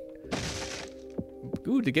screen.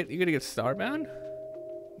 Ooh, you're gonna get Starbound?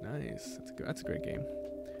 Nice. That's a great game.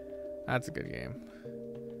 That's a good game.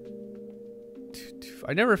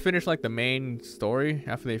 I never finished like the main story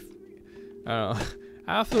after they. I don't know.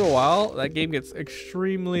 After a while, that game gets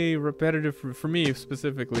extremely repetitive for me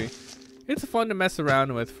specifically. It's fun to mess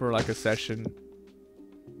around with for like a session.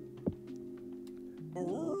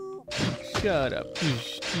 Shut up.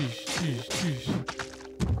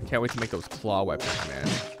 Can't wait to make those claw weapons, man.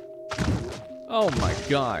 Oh my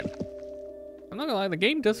God. I'm not gonna lie, the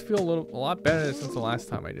game does feel a lot better since the last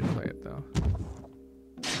time I did play it, though.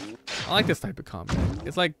 I like this type of combat.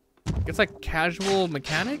 It's like casual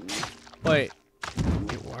mechanic, but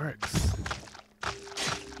it works.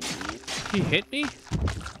 He hit me?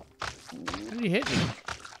 How did he hit me?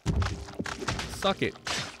 Suck it.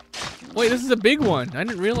 Wait, this is a big one. I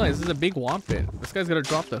didn't realize this is a big Wompit. This guy's gonna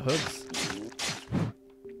drop the hooks.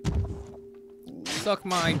 Suck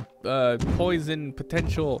my poison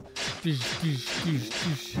potential.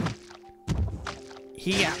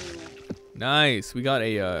 Yeah. Nice. We got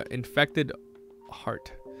a infected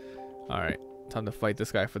heart. All right, time to fight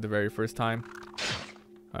this guy for the very first time.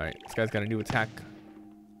 All right, this guy's got a new attack.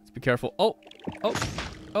 Let's be careful. Oh,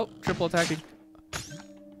 triple attacking.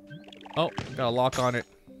 Oh, got a lock on it.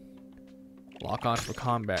 Lock on for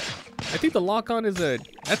combat. I think the lock on is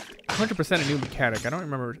that's 100% a new mechanic. I don't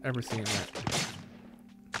remember ever seeing that.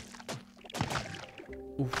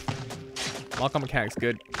 Oof. Lock on mechanic's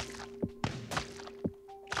good.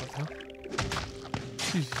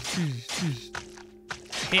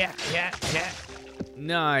 Yeah.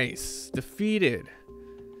 Nice. Defeated.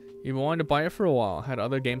 You've been wanting to buy it for a while. Had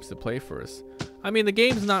other games to play first. I mean, the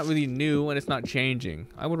game's not really new and it's not changing.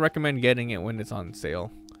 I would recommend getting it when it's on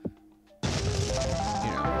sale. You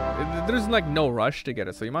know, there's like no rush to get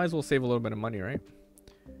it, so you might as well save a little bit of money, right?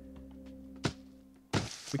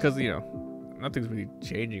 Because, you know, nothing's really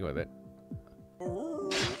changing with it.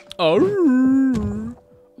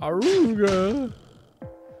 Aruga.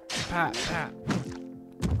 Pat.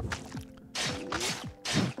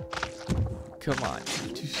 Come on.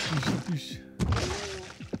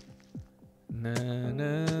 I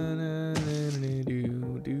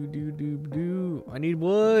need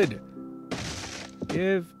wood.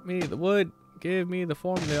 Give me the wood. Give me the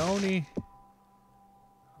form Leone.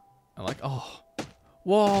 I like. Oh.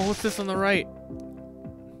 Whoa. What's this on the right?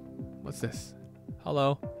 What's this?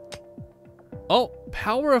 Hello. Oh,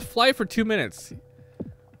 power of flight for 2 minutes.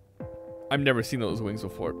 I've never seen those wings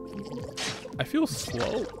before. I feel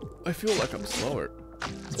slow. I feel like I'm slower.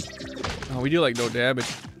 Oh, we do like no damage.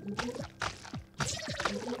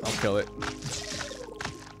 I'll kill it.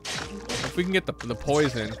 If we can get the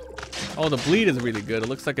poison. Oh, the bleed is really good. It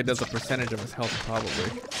looks like it does a percentage of his health, probably.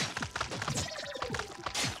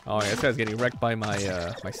 Oh, yeah, this guy's getting wrecked by my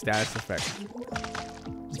my status effect.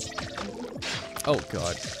 Oh,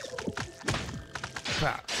 God.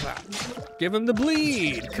 Pop, pop. Give him the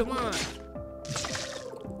bleed. Come on.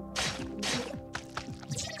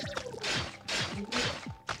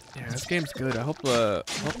 Yeah, this game's good. I hope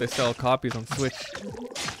they sell copies on Switch.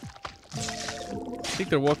 I think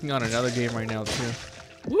they're working on another game right now too.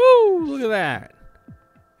 Woo! Look at that.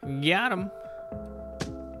 Got him.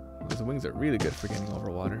 Those wings are really good for getting over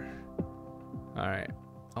water. All right.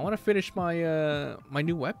 I want to finish my my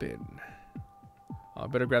new weapon. Oh, I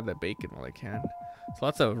better grab that bacon while I can. So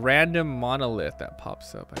lots of random monolith that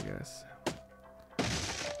pops up, I guess.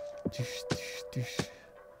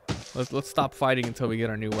 Let's stop fighting until we get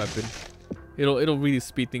our new weapon. It'll really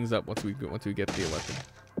speed things up once we get the weapon.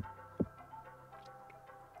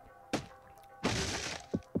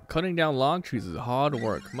 Cutting down long trees is hard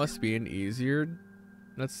work. Must be an easier.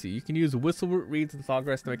 Let's see. You can use whistleroot reeds and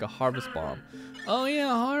sawgrass to make a harvest bomb. Oh yeah,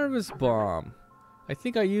 harvest bomb. I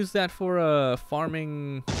think I used that for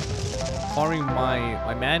farming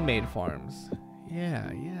my man-made farms.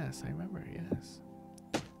 Yeah, yes, I remember. Yes.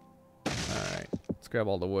 All right, let's grab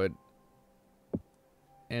all the wood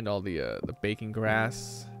and all the baking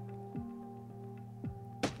grass.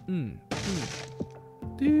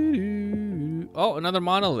 Oh, another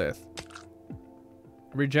monolith.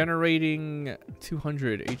 Regenerating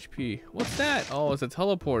 200 HP. What's that? Oh, it's a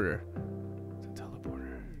teleporter. It's a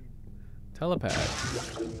teleporter. Telepad.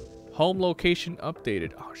 Home location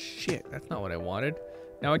updated. Oh shit, that's not what I wanted.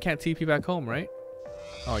 Now I can't TP back home, right?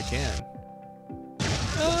 Oh, I can.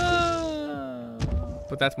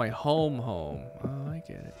 But that's my home. Oh, I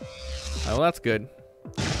get it. Oh, well, that's good.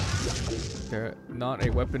 They're not a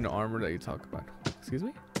weapon or armor that you talk about. Excuse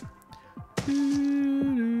me?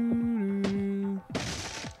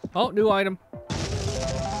 Oh, new item.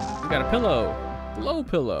 We got a pillow. Glow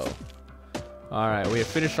pillow. Alright, we have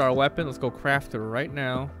finished our weapon. Let's go craft it right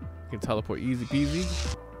now. We can teleport easy peasy.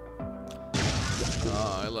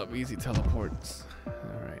 Oh, I love easy teleports.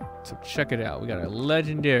 Alright, so check it out. We got a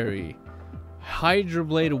legendary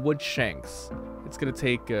Hydroblade wood shanks. It's gonna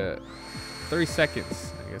take 30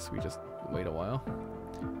 seconds. I guess we just wait a while.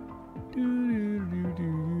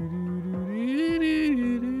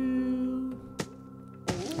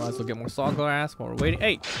 Might as well get more sawgrass while we're waiting.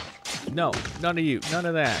 Hey! No, none of you. None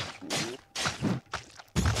of that.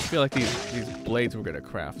 I feel like these blades we're gonna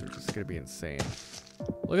craft are just gonna be insane.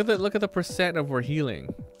 Look at the percent of we're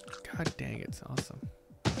healing. God dang, it's awesome.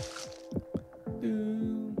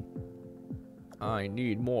 I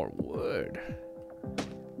need more wood.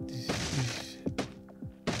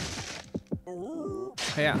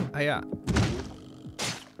 Hiya, hiya.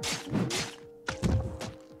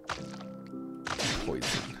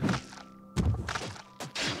 Poison.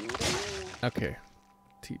 Okay.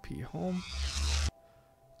 TP home.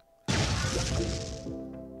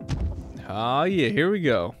 Oh yeah, here we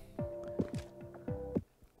go.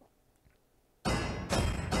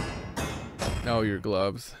 Oh, your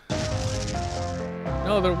gloves.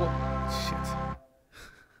 No, they're shit.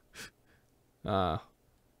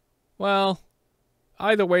 Well,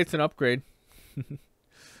 either way, it's an upgrade.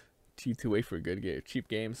 Cheap to wait for a good game. Cheap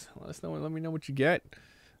games. Let me know what you get.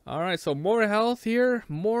 All right, so more health here,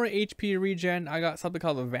 more HP regen. I got something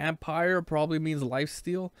called a vampire, probably means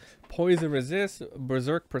lifesteal. Poison resist,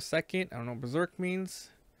 berserk per second. I don't know what berserk means.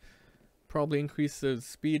 Probably increases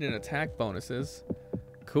speed and attack bonuses.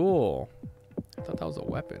 Cool. I thought that was a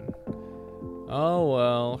weapon. Oh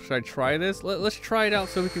well, should I try this? Let's try it out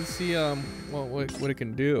so we can see what it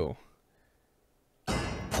can do.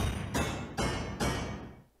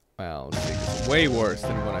 Wow, it's way worse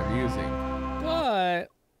than what I'm using. But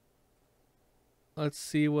let's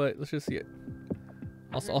see what. Let's just see it.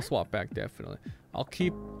 I'll swap back definitely. I'll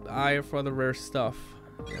keep eye for other rare stuff.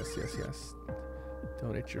 Yes, yes, yes.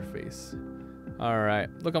 Don't hit your face. All right,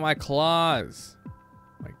 look at my claws.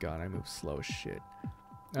 My God, I move slow as shit.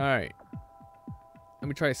 All right. Let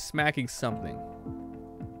me try smacking something.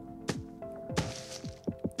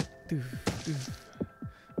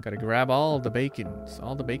 Gotta grab all the bacons,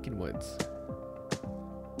 all the bacon woods.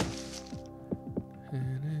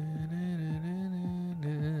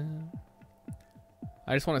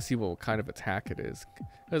 I just want to see what kind of attack it is.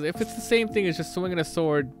 Because if it's the same thing as just swinging a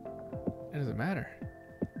sword, it doesn't matter.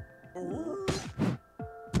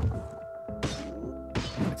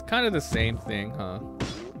 It's kind of the same thing, huh?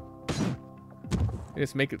 They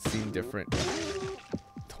just make it seem different.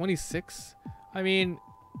 26? I mean,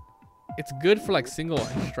 it's good for like single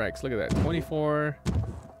strikes. Look at that. 24,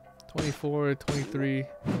 24, 23.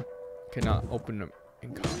 Cannot open them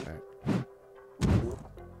in combat.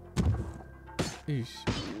 Eesh.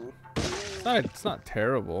 It's not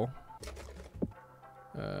terrible.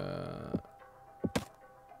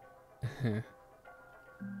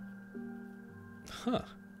 Huh.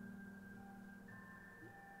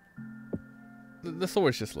 The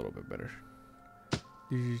sword's just a little bit better.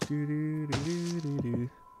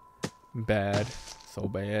 Bad. So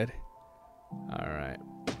bad. Alright.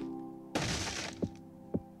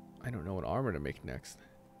 I don't know what armor to make next.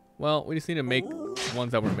 Well, we just need to make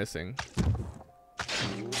ones that we're missing.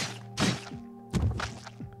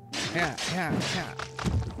 Yeah.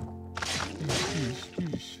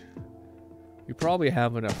 We probably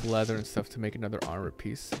have enough leather and stuff to make another armor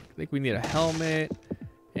piece. I think we need a helmet,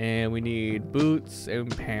 and we need boots and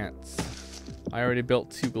pants. I already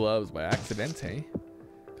built 2 gloves by accident,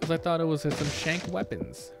 because I thought it was some shank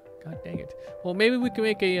weapons. God dang it. Well, maybe we can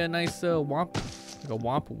make a nice womp, like a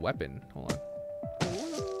womp weapon. Hold on.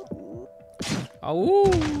 Oh,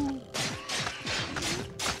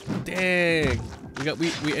 dang!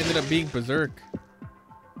 We ended up being berserk.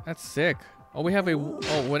 That's sick. Oh, we have a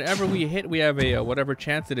whenever we hit, we have a whatever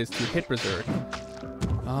chance it is to hit berserk.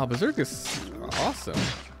 Ah, berserk is awesome.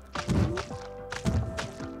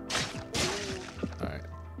 All right.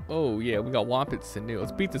 Oh yeah, we got Wampets and new.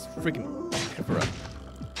 Let's beat this freaking heifer up.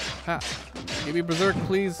 Ha! Give me berserk,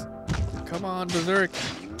 please. Come on, berserk.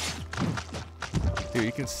 Dude,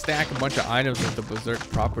 you can stack a bunch of items with the berserk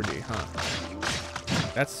property, huh?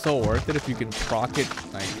 That's so worth it if you can proc it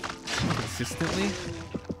like consistently.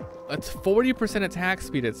 It's 40% attack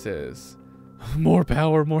speed, it says. More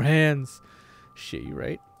power, more hands. Shit, you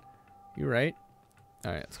right? You right?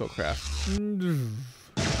 Alright, let's go craft.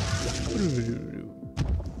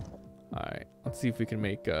 Alright, let's see if we can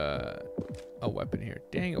make a weapon here.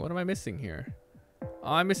 Dang it, what am I missing here?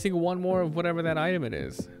 Oh, I'm missing one more of whatever that item it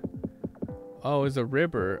is. Oh, it's a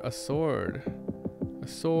ribber, a sword. A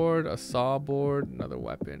sword, a saw board, another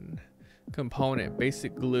weapon. Component,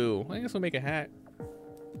 basic glue. I guess we'll make a hat.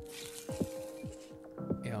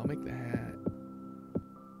 Yeah, I'll make the hat.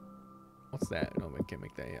 What's that? No, I can't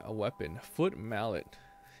make that yet. A weapon. Foot mallet.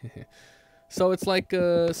 So it's like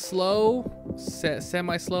slow,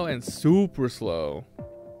 semi-slow, and super slow.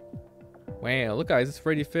 Wow, look guys, it's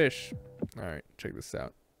Freddy Fish. Alright, check this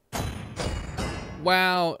out.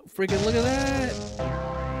 Wow, freaking look at that!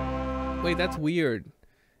 Wait, that's weird.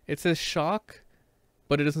 It says shock,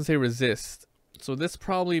 but it doesn't say resist. So this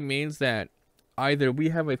probably means that either we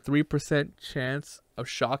have a 3% chance of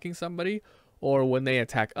shocking somebody, or when they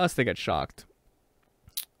attack us, they get shocked.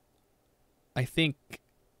 I think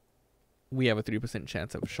we have a 3%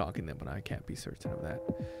 chance of shocking them, but I can't be certain of that.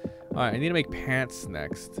 Alright, I need to make pants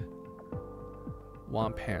next.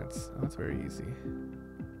 Want pants. Oh, that's very easy.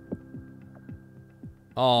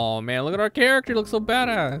 Oh man, look at our character. It looks so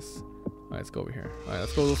badass. Alright, let's go over here. Alright,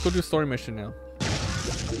 let's go do a story mission now.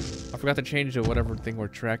 I forgot to change to whatever thing we're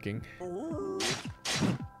tracking.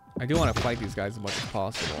 I do want to fight these guys as much as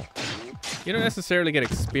possible. You don't necessarily get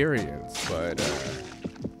experience, but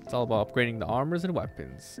it's all about upgrading the armors and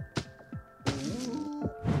weapons.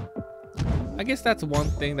 I guess that's one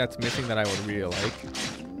thing that's missing that I would really like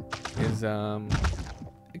is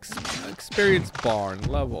experience bar and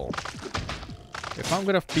level. If I'm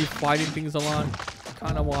gonna be fighting things a lot, I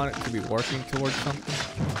kind of want it to be working towards something.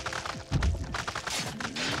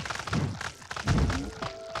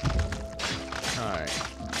 All right,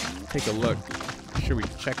 take a look. Should we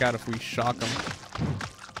check out if we shock them?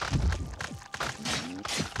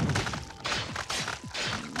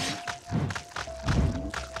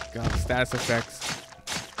 God, status effects.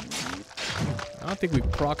 I don't think we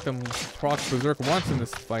proc Berserk once in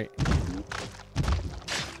this fight.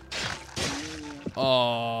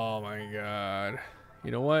 Oh my god.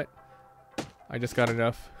 You know what? I just got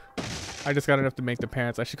enough. I just got enough to make the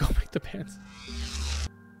pants. I should go make the pants.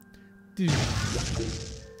 Dude.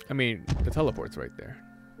 I mean, the teleport's right there.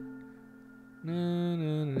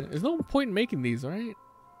 No. There's no point in making these, right?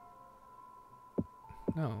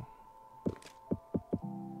 No.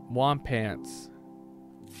 Want pants.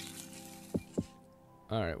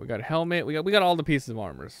 All right, we got a helmet. We got all the pieces of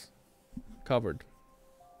armors covered.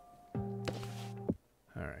 All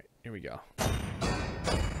right, here we go.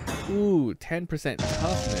 Ooh, 10%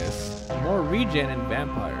 toughness, more regen and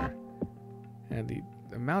vampire, and the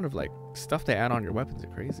amount of like stuff they add on your weapons are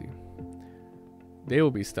crazy. They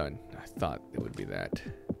will be stunned. I thought it would be that.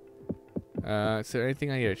 Is there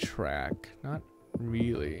anything I need to track? Not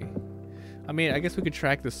really. I mean, I guess we could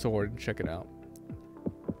track the sword and check it out.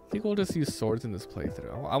 I think we'll just use swords in this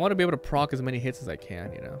playthrough. I want to be able to proc as many hits as I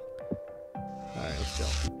can, you know? Alright,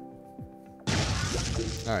 let's go.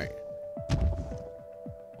 Alright.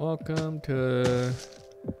 Welcome to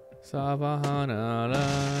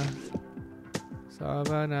Savannah.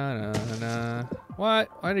 Savannah. What?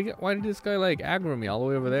 Why did this guy like aggro me all the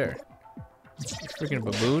way over there? Freaking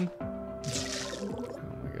baboon. Oh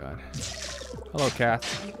my god. Hello, Kath.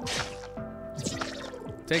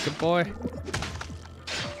 Take it, boy.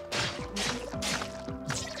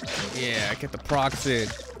 Yeah, get the procs in.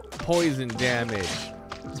 Poison damage.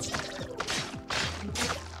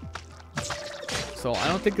 So I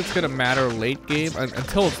don't think it's gonna matter late game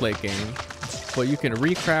until it's late game. But you can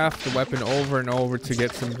recraft the weapon over and over to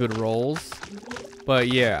get some good rolls. But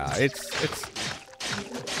yeah,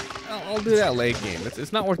 I'll do that late game.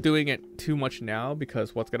 It's not worth doing it too much now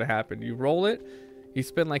because what's gonna happen? You roll it, you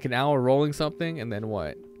spend like an hour rolling something, and then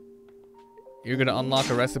what? You're gonna unlock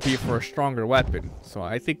a recipe for a stronger weapon. So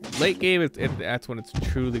I think late game, that's when it's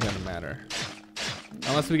truly gonna matter.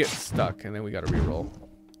 Unless we get stuck and then we gotta re-roll.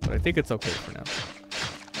 But I think it's okay for now.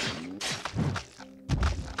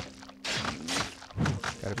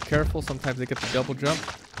 Gotta be careful. Sometimes they get the double jump.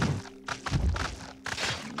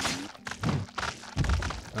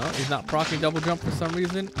 Oh, he's not proccing double jump for some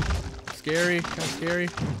reason. Scary, kind of scary.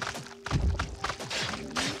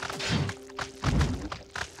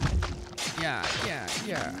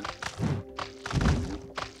 Yeah.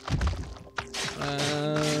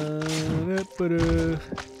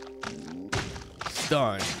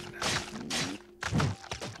 Stun.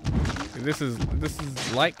 This is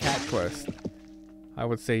like Cat Quest. I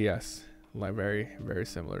would say yes. Like very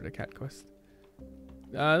similar to Cat Quest.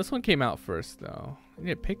 This one came out first though. I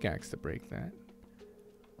need a pickaxe to break that.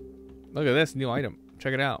 Look at this new item.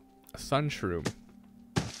 Check it out. A sun shroom.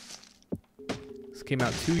 This came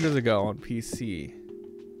out 2 years ago on PC.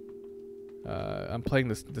 I'm playing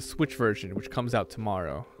the Switch version, which comes out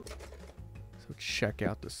tomorrow. So check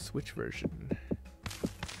out the Switch version.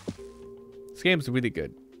 This game's really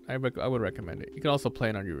good. I would recommend it. You can also play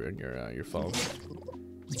it on your phone.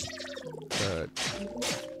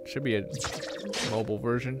 Should be a mobile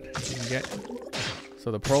version you can get.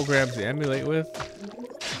 So the programs to emulate with.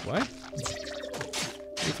 What?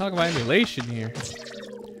 We're talking about emulation here.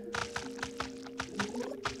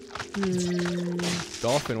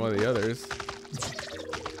 Dolphin, one of the others.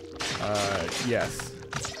 Yes.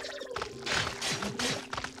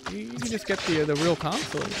 You can just get the real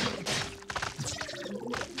console.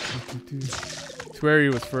 Swear he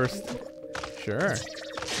was first. Sure.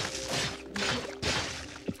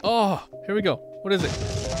 Oh, here we go. What is it?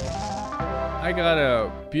 I got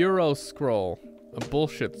a bureau scroll. A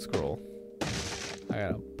bullshit scroll. I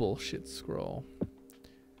got a bullshit scroll.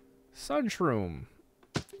 Sunshroom.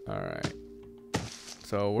 Alright.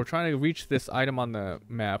 So we're trying to reach this item on the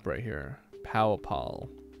map right here. Powapal.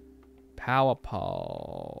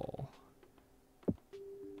 Powapal.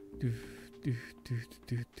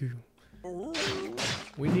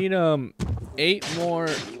 We need 8 more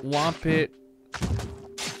Wampit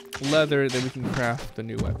leather that we can craft the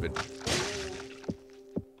new weapon.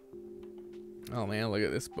 Oh man, look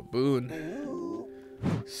at this baboon.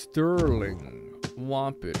 Sterling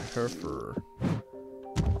Wampit Herfer.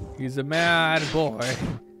 He's a mad boy.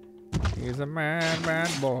 He's a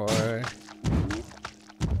mad boy.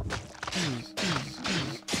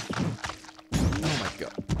 Oh my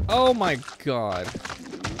god. Oh my god.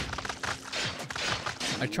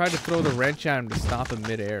 I tried to throw the wrench at him to stop him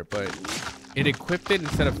midair, but it equipped it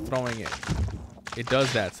instead of throwing it. It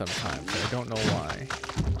does that sometimes. I don't know why.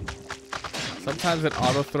 Sometimes it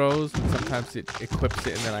auto throws, and sometimes it equips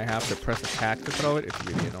it, and then I have to press attack to throw it. It's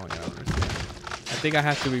really annoying. I don't understand. I think I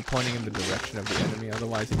have to be pointing in the direction of the enemy,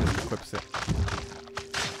 otherwise it just equips it.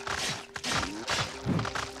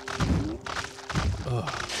 Ugh.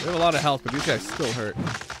 We have a lot of health, but these guys still hurt.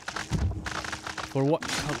 For what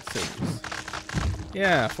consoles?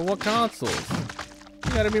 Yeah, for what consoles?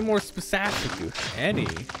 You gotta be more specific, dude. Any.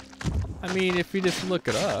 I mean, if you just look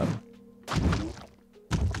it up.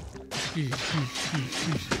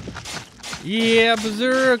 Yeah,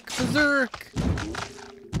 berserk, berserk.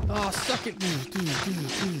 Oh, suck it.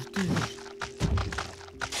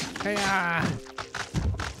 Hey,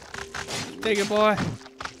 Take it, boy.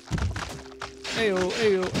 Ayo,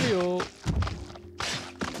 ayo, ayo.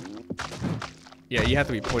 Yeah, you have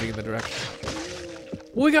to be pointing in the direction.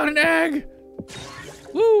 We got an egg!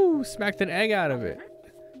 Woo! Smacked an egg out of it.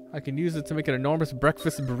 I can use it to make an enormous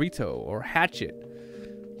breakfast burrito or hatchet.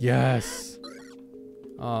 Yes.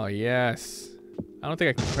 Oh, yes. I don't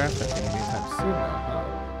think I can craft that thing anytime soon now, huh?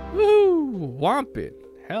 Woo! Womp it.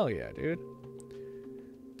 Hell yeah, dude.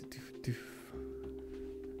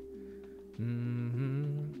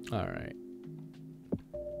 Alright.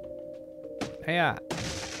 Hey,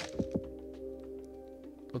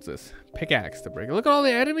 what's this? Pickaxe to break. Look at all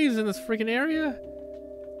the enemies in this freaking area.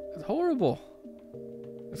 It's horrible.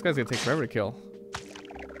 This guy's gonna take forever to kill.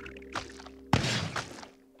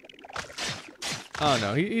 Oh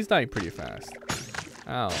no, he's dying pretty fast.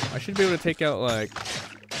 Ow. I should be able to take out like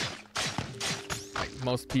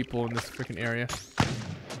most people in this freaking area.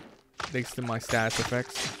 Thanks to my status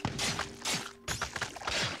effects.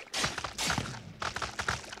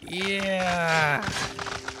 Yeah.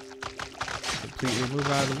 Completely move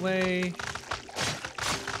out of the way.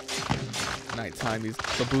 Nighttime, these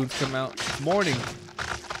baboons come out. It's morning.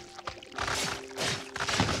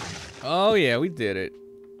 Oh yeah, we did it.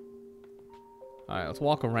 Alright, let's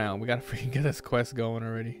walk around. We gotta freaking get this quest going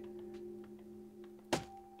already.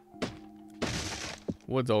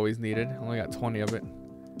 Wood's always needed. Only got 20 of it.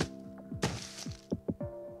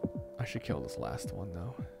 I should kill this last one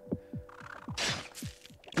though.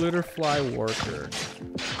 Glitterfly worker.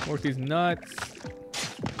 Work these nuts.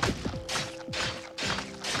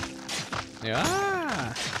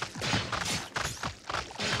 Yeah.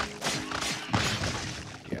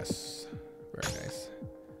 Yes. Very nice.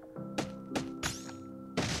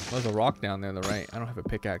 There's a rock down there on the right. I don't have a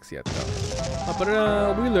pickaxe yet though. But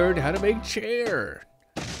we learned how to make chair.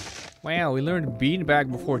 Wow, we learned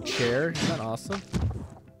beanbag before chair. Isn't that awesome?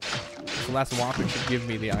 The last Whompin should give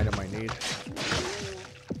me the item I need.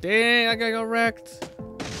 Dang, that guy got wrecked.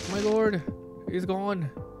 My lord, he's gone.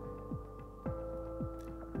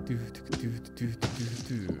 Dude,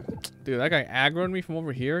 that guy aggroed me from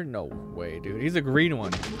over here? No way, dude. He's a green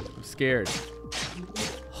one. I'm scared.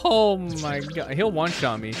 Oh my god. He'll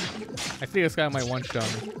one-shot me. I think this guy might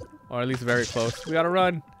one-shot me. Or at least very close. We gotta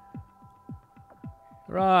run.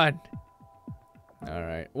 Run.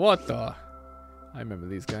 Alright. What the? I remember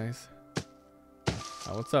these guys.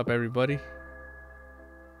 Oh, what's up, everybody?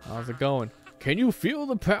 How's it going? Can you feel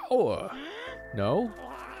the power? No?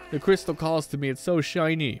 The crystal calls to me. It's so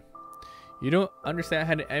shiny. You don't understand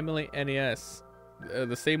how to emulate NES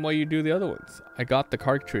the same way you do the other ones. I got the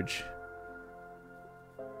cartridge.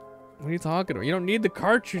 What are you talking about? You don't need the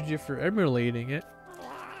cartridge if you're emulating it.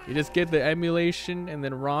 You just get the emulation and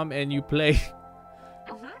then ROM and you play.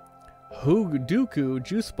 Dooku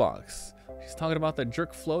juice box. She's talking about the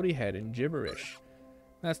jerk floaty head in gibberish.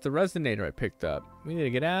 That's the resonator I picked up. We need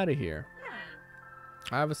to get out of here.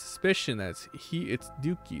 I have a suspicion that it's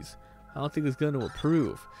Dookie's. I don't think it's going to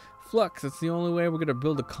approve. Flux, that's the only way we're going to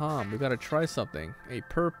build a comm. We got to try something. A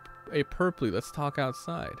purpley. Let's talk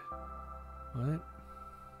outside. What?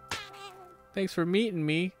 Thanks for meeting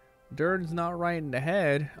me. Durn's not right in the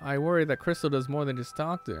head. I worry that Crystal does more than just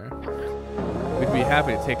talk to her. We'd be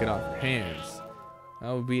happy to take it off her hands.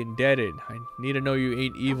 I would be indebted. I need to know you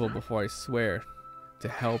ain't evil before I swear to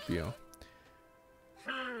help you.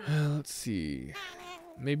 Let's see.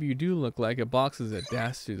 Maybe you do look like a box is a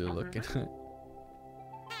dastardly looking.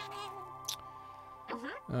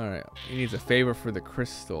 Alright, he needs a favor for the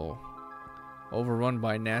crystal. Overrun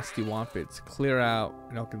by nasty wompits. Clear out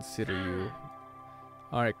and I'll consider you.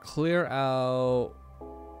 Alright, clear out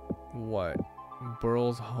what?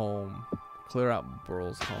 Burl's home. Clear out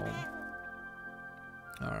Burl's home.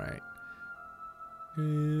 Alright.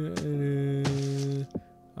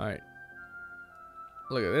 Alright.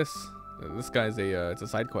 Look at this. This guy's it's a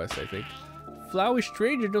side quest, I think. Flowery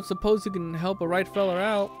stranger, don't suppose you can help a right fella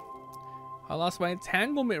out. I lost my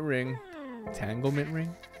entanglement ring. Entanglement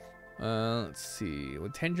ring? Let's see.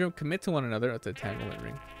 When tendrils commit to one another, that's a entanglement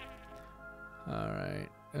ring. Alright.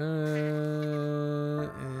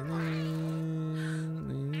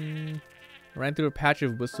 Ran through a patch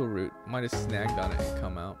of whistle root. Might have snagged on it and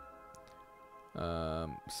come out.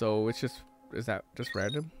 So it's just, is that just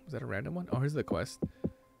random? Is that a random one? Oh, here's the quest.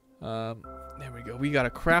 There we go. We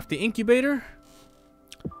gotta craft the incubator.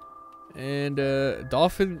 And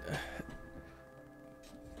dolphin.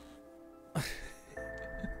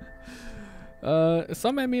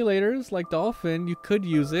 Some emulators like Dolphin, you could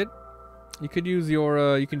use it. You could use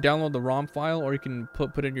your you can download the ROM file or you can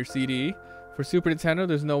put in your CD. For Super Nintendo,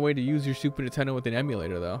 there's no way to use your Super Nintendo with an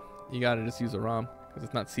emulator though. You gotta just use a ROM because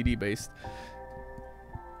it's not CD based.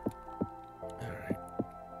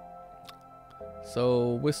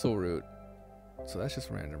 So whistle route. So that's just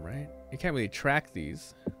random, right? You can't really track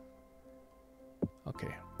these.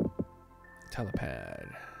 Okay. Telepad.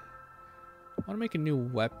 I want to make a new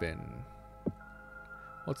weapon.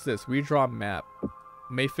 What's this? Redraw map.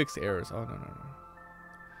 May fix errors. Oh,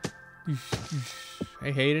 no.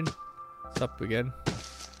 Hey, Hayden. What's up again?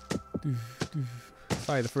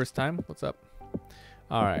 Sorry, the first time. What's up?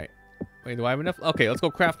 Alright. Wait, do I have enough? Okay, let's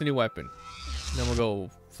go craft a new weapon. Then we'll go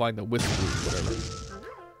find the whistle route, whatever.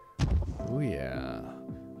 Oh, yeah.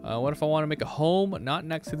 What if I want to make a home not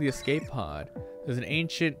next to the escape pod? There's an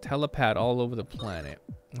ancient telepad all over the planet.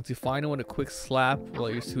 Once you find one, a quick slap will allow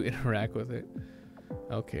you to interact with it.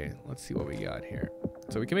 Okay, let's see what we got here.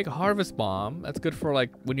 So we can make a harvest bomb. That's good for like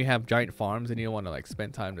when you have giant farms and you don't want to like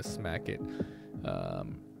spend time to smack it.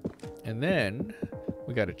 And then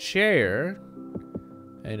we got a chair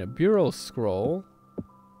and a bureau scroll.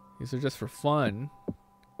 These are just for fun.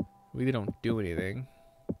 We don't do anything.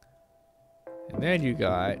 And then you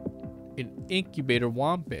got an incubator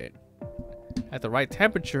wompit. At the right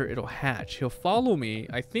temperature, it'll hatch. He'll follow me.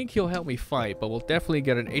 I think he'll help me fight, but we'll definitely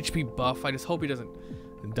get an HP buff. I just hope he doesn't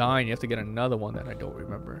die and you have to get another one that I don't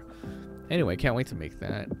remember. Anyway, can't wait to make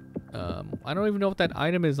that. I don't even know what that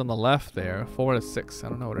item is on the left there. 4 out of 6. I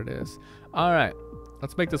don't know what it is. Alright,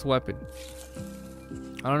 let's make this weapon.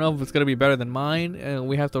 I don't know if it's going to be better than mine.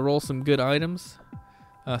 We have to roll some good items.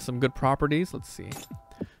 Some good properties. Let's see.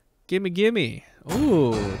 Gimme.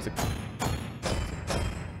 Ooh,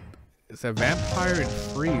 it's a vampire and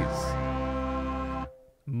freeze.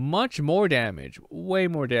 Much more damage. Way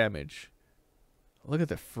more damage. Look at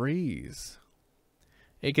the freeze.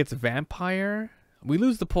 It gets vampire. We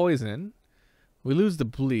lose the poison. We lose the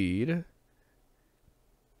bleed.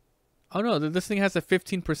 Oh no, this thing has a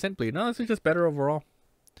 15% bleed. No, this is just better overall.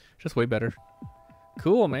 Just way better.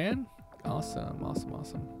 Cool, man. Awesome.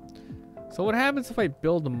 So what happens if I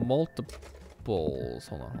build multiples?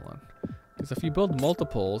 Hold on. Because if you build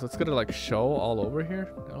multiples, it's gonna like show all over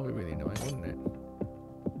here. That would be really annoying, wouldn't it?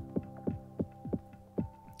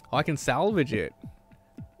 Oh, I can salvage it.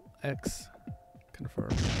 X.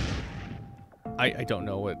 Confirm. I don't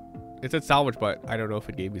know what... It said salvage, but I don't know if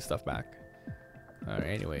it gave me stuff back. Alright,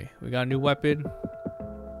 anyway. We got a new weapon.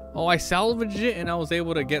 Oh, I salvaged it and I was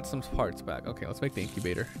able to get some parts back. Okay, let's make the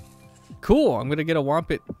incubator. Cool! I'm gonna get a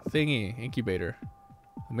Wompit thingy incubator.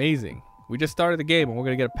 Amazing. We just started the game and we're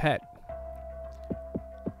gonna get a pet.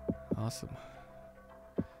 Awesome.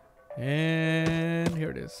 And here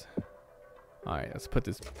it is. Alright, let's put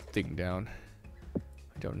this thing down.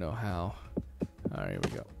 I don't know how. Alright, here we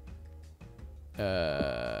go.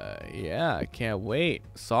 Yeah, I can't wait.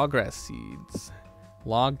 Sawgrass seeds.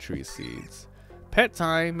 Log tree seeds. Pet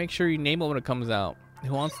time. Make sure you name it when it comes out.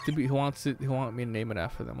 Who wants me to name it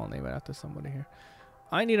after them? I'll name it after somebody here.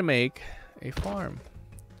 I need to make a farm.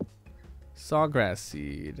 Sawgrass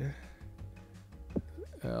seed.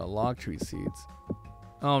 Log tree seeds.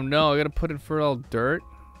 Oh no, I gotta put in fertile dirt.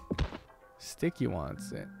 Sticky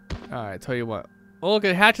wants it. Alright, tell you what. Oh look,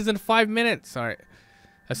 it hatches in 5 minutes. Alright.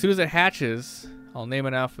 As soon as it hatches, I'll name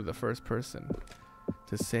it after the first person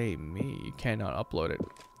to say me. You cannot upload it.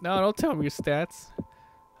 No, don't tell me your stats.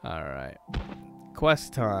 Alright.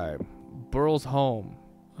 Quest time. Burl's home.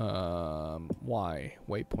 Why?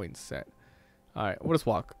 Waypoint set. Alright, we'll just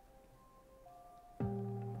walk.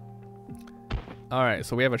 Alright,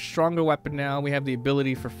 so we have a stronger weapon now. We have the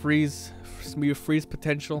ability for freeze. Freeze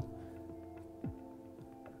potential.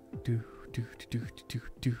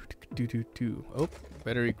 Oh,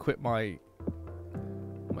 better equip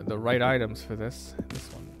the right items for this. This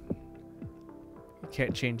one. You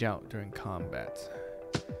can't change out during combat.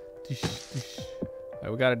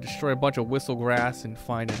 Right, we gotta destroy a bunch of whistle grass and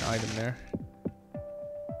find an item there.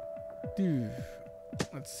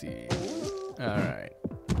 Let's see. Alright.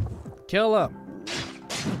 Kill him.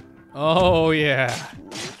 Oh yeah.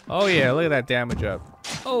 Oh yeah, look at that damage up.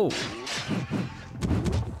 Oh.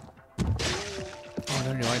 Oh,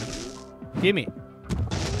 another new item. Gimme.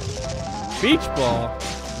 Beach ball.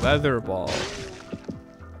 Leather ball.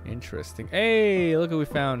 Interesting. Hey, look what we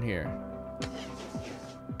found here.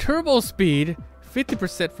 Turbo speed.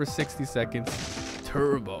 50% for 60 seconds.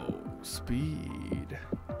 Turbo speed.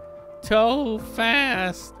 So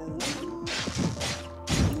fast.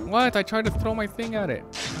 What? I tried to throw my thing at it.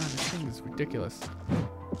 God, this thing is ridiculous.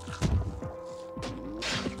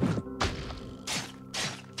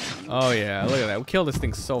 Oh yeah, look at that. We killed this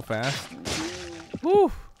thing so fast.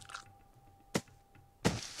 Woo!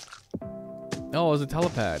 Oh, it was a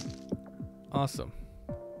telepad. Awesome.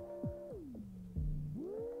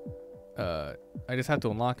 I just have to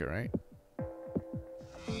unlock it, right?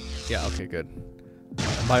 Yeah, okay, good.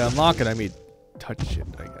 And by unlock it, I mean touch it,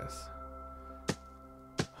 I guess.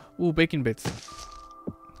 Ooh, bacon bits.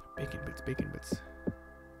 Bacon bits, bacon bits.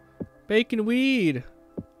 Bacon weed!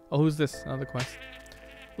 Oh, who's this? Another quest.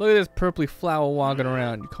 Look at this purpley flower walking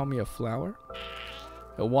around. You call me a flower?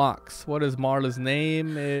 It walks. What is Marla's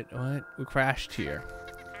name? What? We crashed here.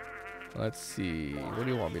 Let's see. What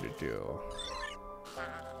do you want me to do?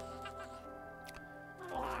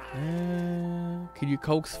 Can you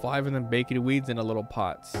coax 5 of them bacon weeds into little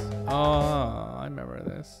pots? Oh, I remember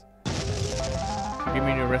this. Give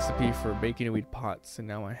me a recipe for bacon weed pots, and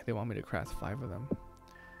now they want me to craft 5 of them.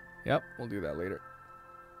 Yep, we'll do that later.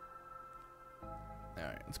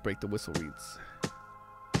 Alright, let's break the whistle reeds.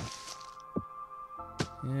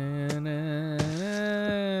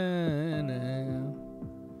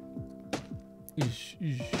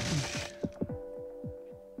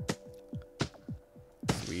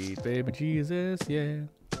 Sweet baby Jesus, yeah.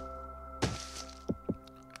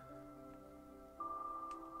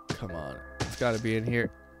 Come on, it's gotta be in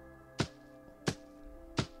here.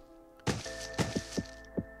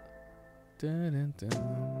 Dun, dun, dun,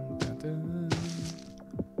 dun, dun.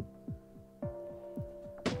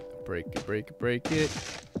 Break it, break it, break it.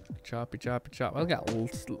 Choppy, choppy, chop. I got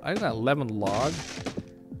 11 logs.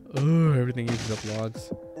 Oh, everything uses up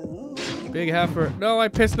logs. Big heifer. No, I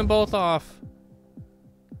pissed them both off.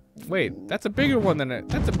 Wait, that's a bigger one than it.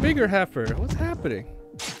 That's a bigger heifer. What's happening?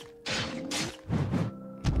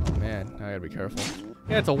 Oh man, I gotta be careful.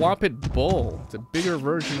 Yeah, it's a Wampit bull. It's a bigger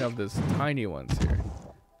version of this tiny ones here.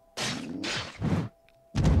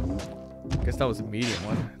 I guess that was a medium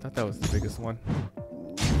one. I thought that was the biggest one.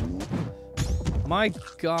 My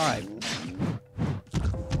God.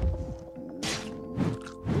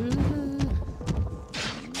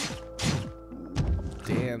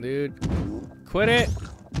 Damn, dude. Quit it.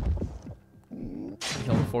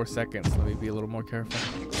 Heal in 4 seconds. Let me be a little more careful.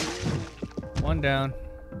 One down.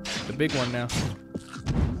 The big one now.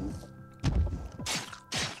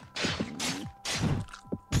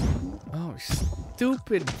 Oh,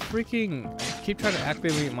 stupid freaking. I keep trying to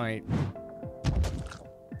activate my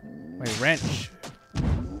wrench.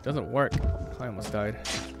 Doesn't work. I almost died.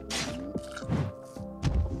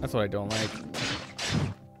 That's what I don't like.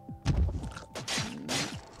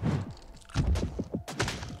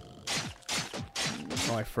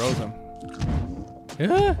 Oh, I froze him.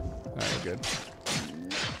 Yeah. Alright, good.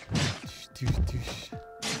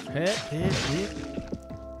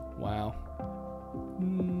 Wow.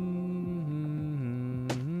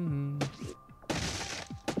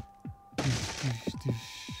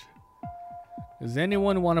 Does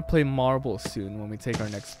anyone want to play marbles soon when we take our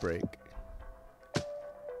next break?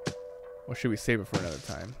 Or should we save it for another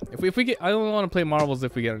time? If we get, I only want to play marbles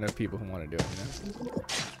if we get enough people who want to do it, you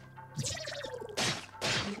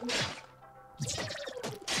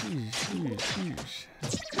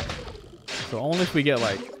know? So only if we get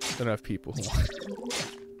like enough people who want.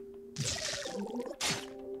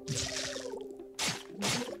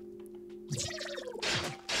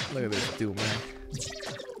 Look at this dude, man.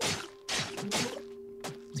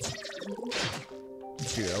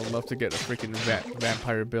 Dude, I would love to get a freaking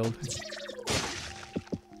vampire build.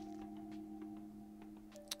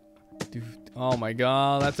 Dude, oh my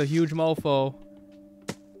God, that's a huge mofo.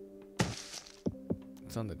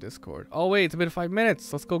 It's on the Discord. Oh wait, it's been 5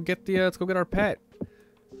 minutes. Let's go get the let's go get our pet.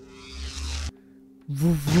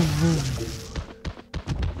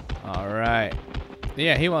 All right.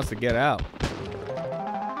 Yeah, he wants to get out.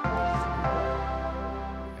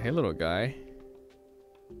 Hey, little guy.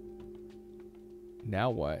 Now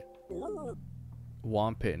what?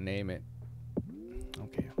 Wampit, name it.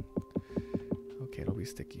 Okay. Okay, it'll be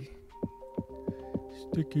Sticky.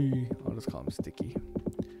 Sticky. I'll just call him Sticky.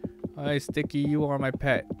 Hi, Sticky, you are my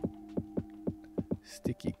pet.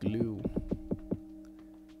 Sticky glue.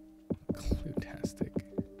 Glutastic.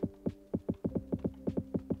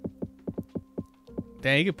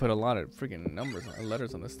 Dang, you could put a lot of freaking numbers,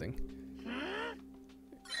 letters on this thing.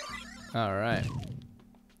 All right.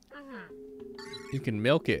 You can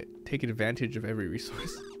milk it. Take advantage of every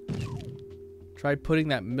resource. Try putting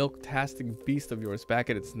that milk-tastic beast of yours back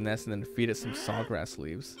at its nest and then feed it some sawgrass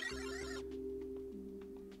leaves.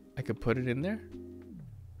 I could put it in there?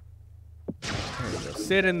 There we go.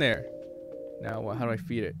 Sit in there. Now, how do I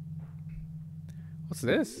feed it? What's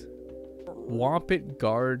this? Wampit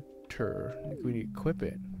Garter. We need to equip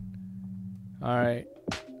it. Alright.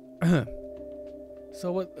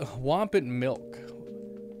 So what? Wampit milk.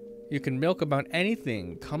 You can milk about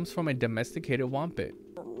anything. Comes from a domesticated Wampit.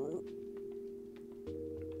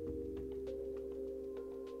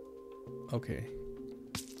 Okay.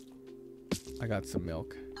 I got some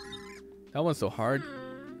milk. That one's so hard.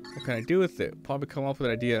 What can I do with it? Probably come up with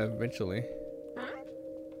an idea eventually.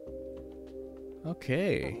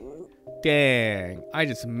 Okay. Dang. I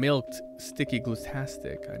just milked Sticky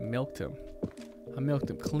Glutastic. I milked him. I milked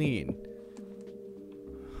him clean.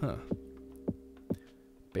 Huh.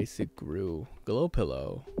 Basic Grew. Glow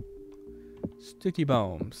Pillow. Sticky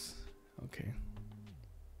Bombs. Okay.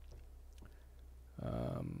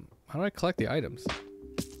 How do I collect the items?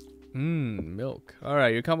 Milk.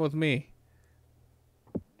 Alright, you come with me.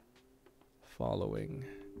 Following.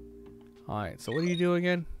 Alright, so what do you do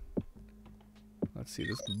again? Let's see,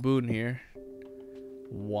 this baboon here.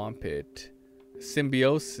 Wampit.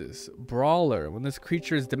 Symbiosis. Brawler. When this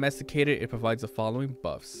creature is domesticated, it provides the following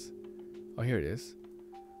buffs. Oh, here it is.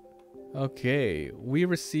 Okay, we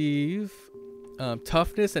receive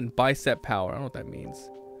toughness and bicep power. I don't know what that means.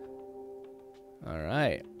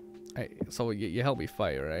 Alright. So you help me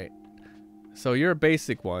fight, right? So you're a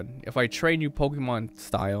basic one. If I train you Pokemon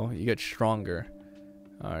style, you get stronger.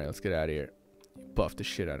 Alright, let's get out of here. Buff the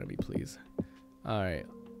shit out of me, please. Alright.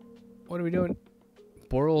 What are we doing?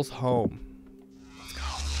 Boral's home. Let's go.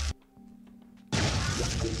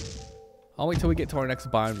 I'll wait till we get to our next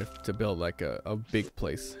biome to build like a big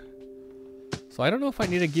place. So I don't know if I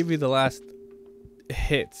need to give you the last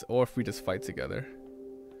hits or if we just fight together.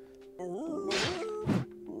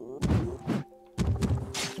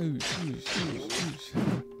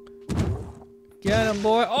 Get him,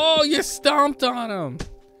 boy. Oh, you stomped on him.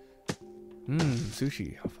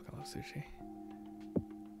 Sushi. I fucking love sushi.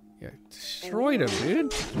 Yeah, destroyed him,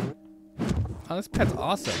 dude. Oh, this pet's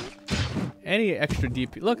awesome. Any extra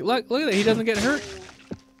DP. Look at that. He doesn't get hurt.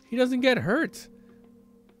 He doesn't get hurt.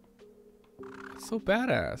 It's so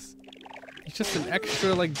badass. It's just an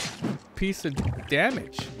extra, like, piece of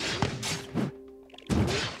damage.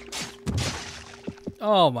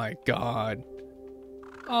 Oh my god.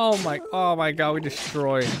 Oh my god, we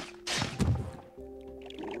destroyed.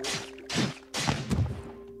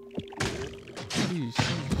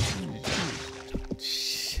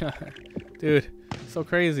 Dude, so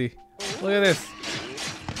crazy. Look at this.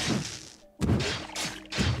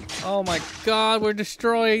 Oh my god, we're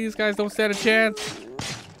destroying. These guys don't stand a chance.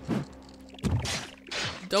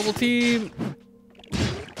 Double team.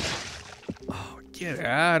 Oh, get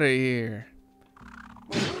out of here.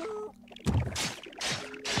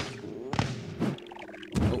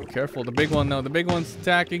 Careful, the big one though. The big one's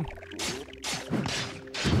attacking. It's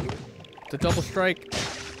a double strike.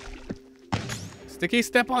 Sticky,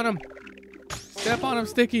 step on him. Step on him,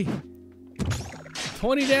 Sticky.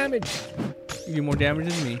 20 damage. You do more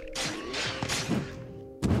damage than me.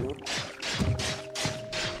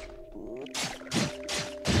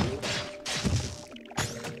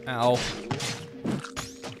 Ow.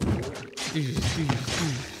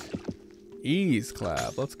 Ease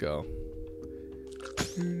clap. Let's go.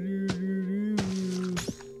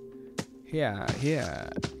 Yeah.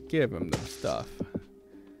 Give him the stuff.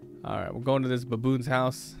 Alright, we're going to this baboon's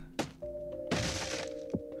house.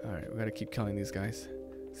 Alright, we gotta keep killing these guys.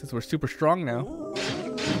 Since we're super strong now.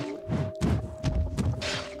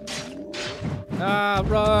 Ah,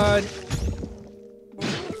 run!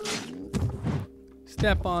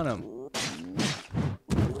 Step on him.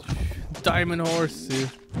 Diamond horse, dude.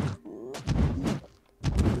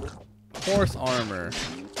 Horse armor.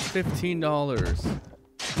 $15.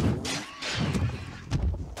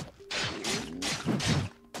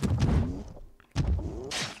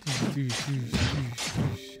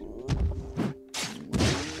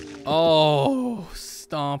 Oh,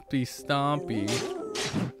 stompy.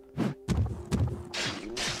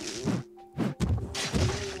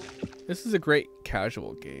 This is a great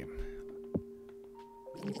casual game.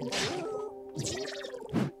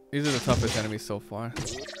 These are the toughest enemies so far.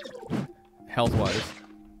 Health-wise.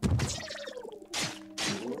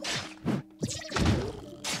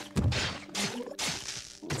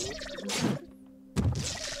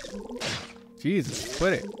 Jesus,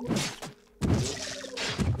 quit it.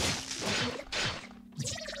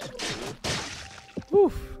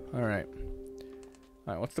 Woof. Alright.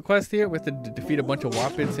 Alright, what's the quest here? We have to defeat a bunch of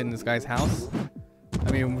Wampits in this guy's house.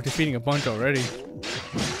 I mean, we're defeating a bunch already.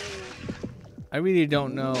 I really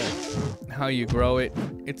don't know how you grow it.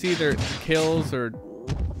 It's either kills or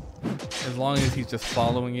as long as he's just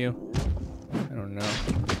following you. I don't know.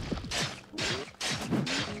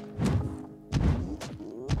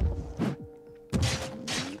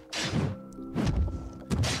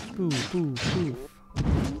 Poof, poof, poof.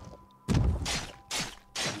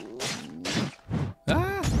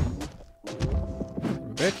 Ah!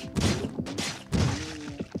 Bitch.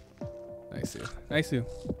 Nice you.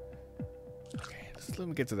 Okay, just let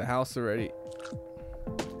me get to the house already.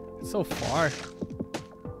 It's so far.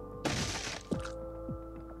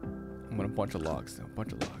 him a bunch of logs. A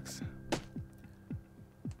bunch of logs.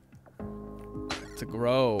 To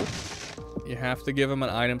grow. You have to give him an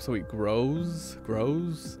item so he grows.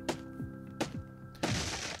 Grows.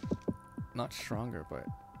 Not stronger, but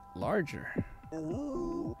larger.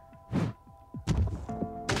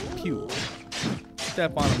 Pew.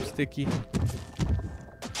 Step on him, Sticky.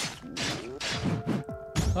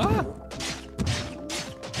 Ah!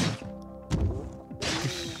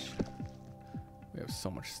 We have so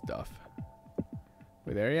much stuff.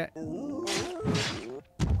 We there yet?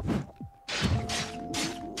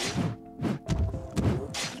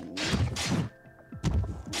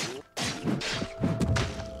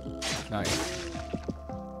 Nice.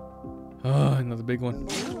 Oh, another big one.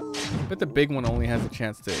 But the big one only has a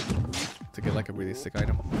chance to get like a really sick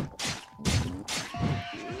item.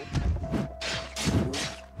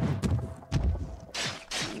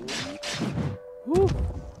 Woo.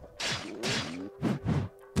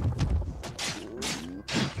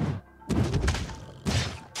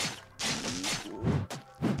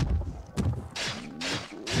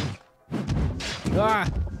 Ah!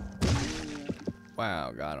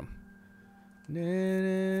 Wow, got him.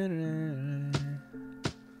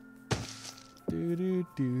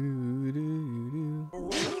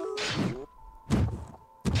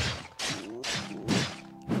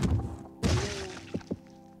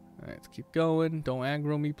 Alright, let's keep going. Don't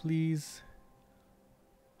aggro me, please.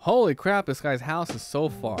 Holy crap, this guy's house is so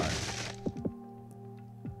far.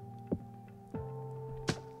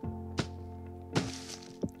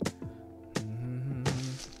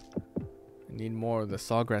 Need more of the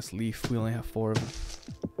sawgrass leaf. We only have 4 of them.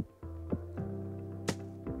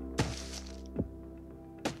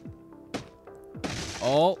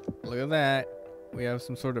 Oh, look at that. We have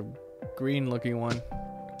some sort of green looking one.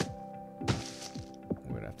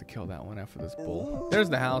 We're gonna have to kill that one after this bull. There's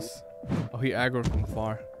the house. Oh, he aggroed from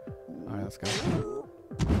far. Alright, let's go.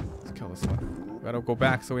 Let's kill this one. We gotta go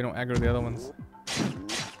back so we don't aggro the other ones.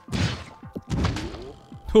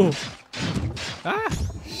 Oh. Ah!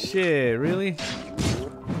 Shit, really?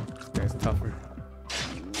 This guy's tougher.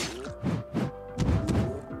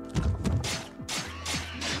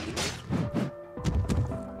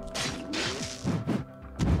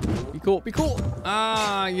 Be cool, be cool!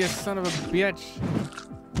 Ah, you son of a bitch.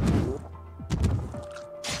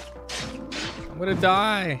 I'm gonna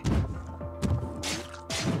die.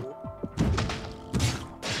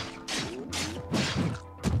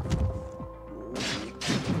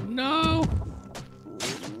 No!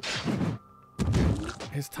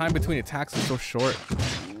 His time between attacks is so short.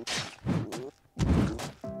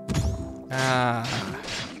 Ah.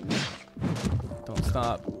 Don't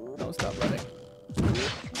stop. Don't stop running.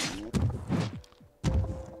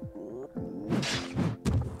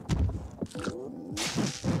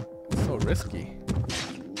 It's so risky.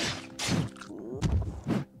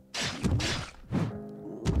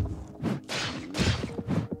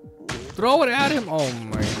 Throw it at him! Oh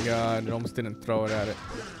my god, it almost didn't throw it at it.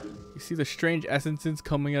 You see the strange essences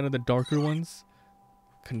coming out of the darker ones?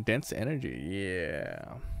 Condensed energy,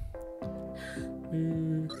 yeah.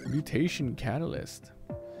 Mutation catalyst.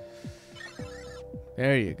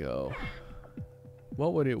 There you go.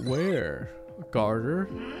 What would it wear? A garter?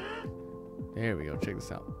 There we go, check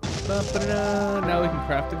this out. Ba-ba-da-da. Now we can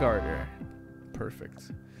craft a garter.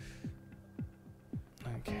 Perfect.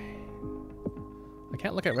 Okay. I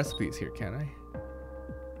can't look at recipes here, can I?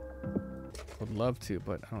 Would love to,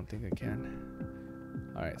 but I don't think I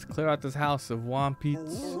can. Alright, let's clear out this house of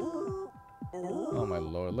wompeats. Oh my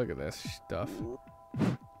lord, look at this stuff.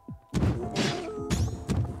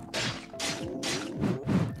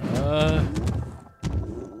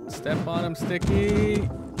 Step on him, Sticky.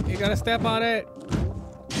 You gotta step on it.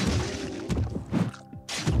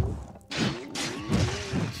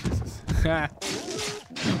 Jesus.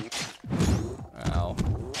 Ow.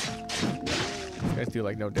 These guys do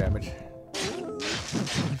like no damage.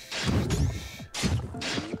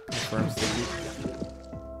 Confirm Sticky.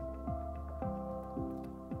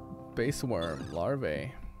 Base worm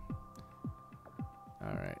larvae.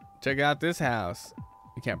 Alright. Check out this house.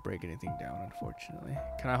 You can't break anything down, unfortunately.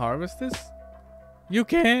 Can I harvest this? You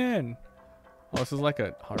can! Oh, this is like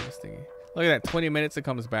a harvesting. Look at that, 20 minutes it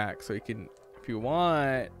comes back. So you can, if you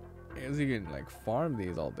want, you can like farm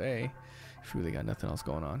these all day. If you really got nothing else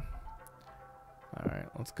going on. Alright,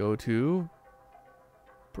 let's go to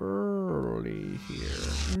Burley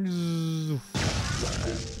here.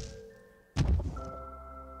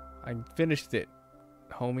 I finished it,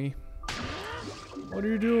 homie. What are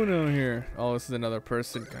you doing down here? Oh, this is another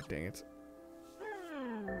person. God dang it.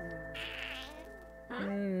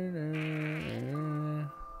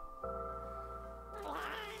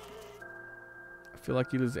 feel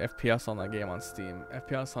like you lose FPS on that game on Steam.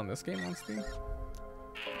 FPS on this game on Steam?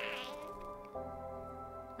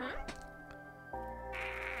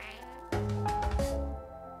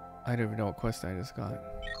 I don't even know what quest I just got.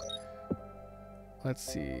 Let's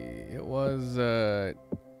see. It was oh,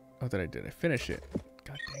 did I finish it?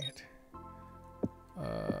 God dang it.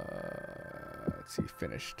 Let's see,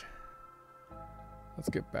 finished. Let's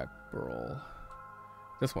get back roll.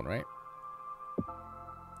 This one, right?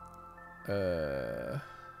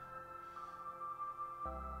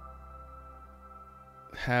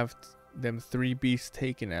 Have them 3 beasts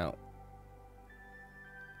taken out.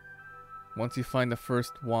 Once you find the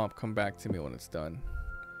first womp, come back to me when it's done.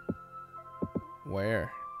 Where?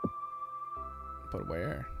 But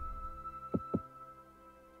where?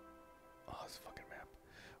 Oh, this fucking map.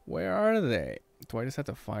 Where are they? Do I just have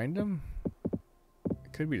to find them?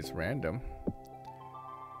 It could be just random.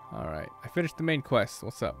 Alright, I finished the main quest.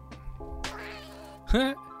 What's up?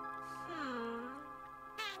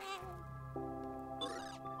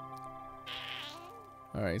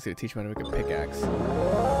 Alright, he's gonna teach me how to make a pickaxe.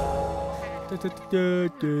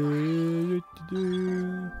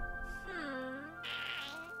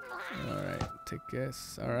 Alright, take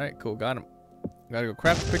this. Alright, cool, got him. Gotta go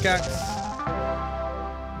craft the pickaxe.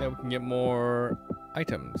 Then we can get more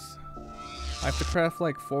items. I have to craft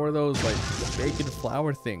like 4 of those like bacon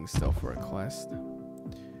flour things still for a quest.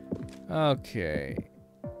 Okay.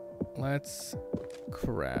 Let's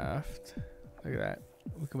craft. Look at that.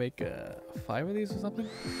 We can make 5 of these or something.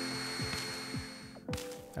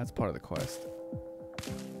 That's part of the quest.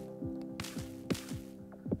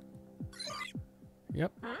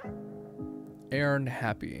 Yep. Earned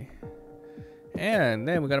happy. And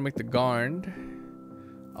then we gotta make the garnd.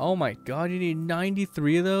 Oh my god, you need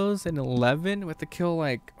 93 of those and 11? We have to kill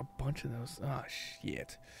like a bunch of those. Oh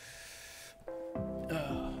shit.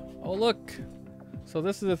 Oh look. So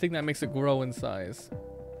this is the thing that makes it grow in size.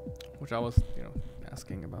 Which I was, you know,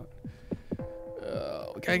 asking about.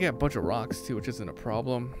 We gotta get a bunch of rocks too, which isn't a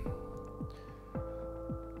problem.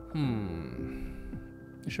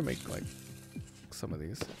 I should make like some of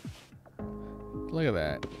these. Look at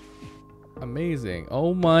that. Amazing.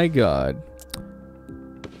 Oh my god.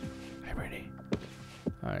 Hi, Brady.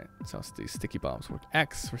 Alright, so these sticky bombs work.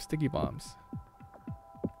 X for sticky bombs.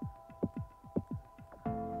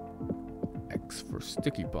 X for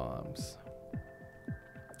sticky bombs.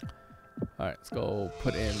 Alright, let's go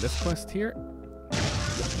put in this quest here.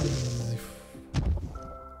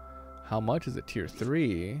 How much is it? Tier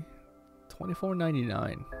 3?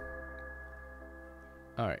 $24.99.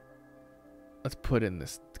 Alright. Let's put in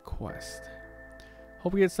this quest.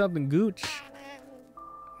 Hope we get something gooch.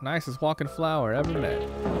 Nicest walking flower ever met.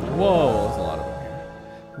 Whoa, there's a lot of them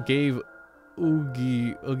here. Gave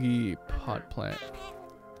Oogie pot plant.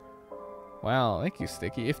 Wow, thank you,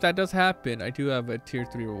 Sticky. If that does happen, I do have a tier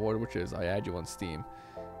 3 reward, which is I add you on Steam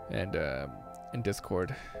and in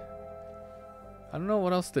Discord. I don't know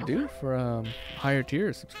what else to do for higher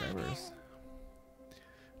tier subscribers.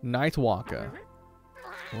 Nightwalker.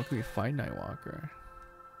 Where can we find Nightwalker?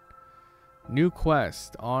 New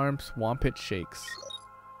quest. Arms Wampit Shakes.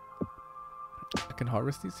 I can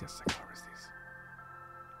harvest these? Yes, I can harvest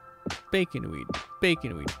these. Bacon weed.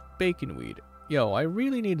 Bacon weed. Bacon weed. Yo, I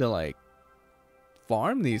really need to like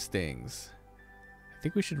farm these things. I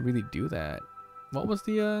think we should really do that. What was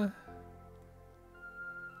the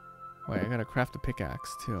wait, I gotta craft a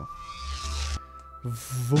pickaxe too.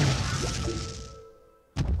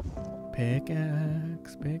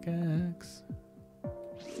 Pickaxe, pickaxe.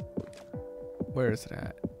 Where is it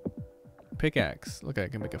at? Pickaxe. Look, I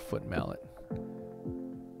can make a foot mallet.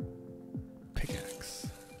 Pickaxe.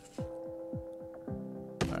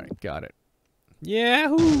 Alright, got it.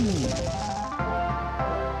 Yahoo!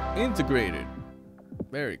 Integrated.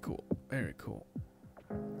 Very cool. Very cool.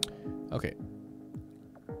 Okay.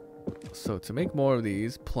 So to make more of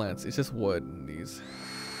these plants, it's just wood and these.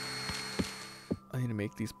 I need to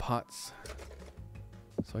make these pots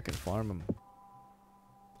so I can farm them.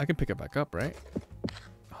 I can pick it back up, right?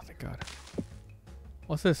 Oh, thank God.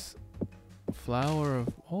 What's this? Flower of...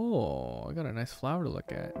 Oh, I got a nice flower to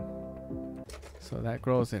look at. So that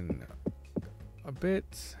grows in a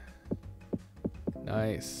bit.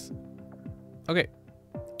 Nice. Okay.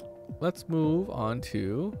 Let's move on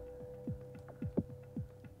to...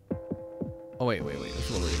 Oh, wait. This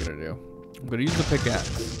is what we're going to do. I'm going to use the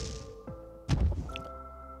pickaxe.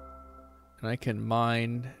 And I can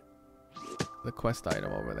mine the quest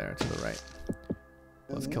item over there to the right.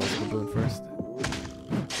 Let's kill this baboon first.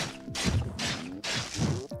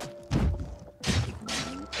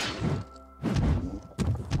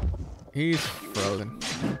 He's frozen.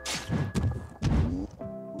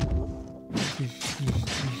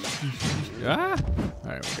 Ah!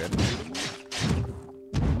 Alright, we're good.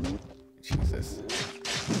 Jesus.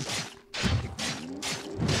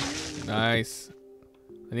 Nice.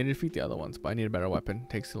 I need to defeat the other ones, but I need a better weapon.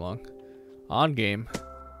 Takes too long. On game.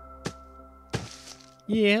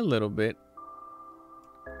 Yeah, a little bit.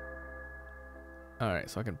 Alright,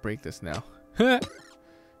 so I can break this now.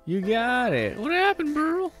 You got it. What happened,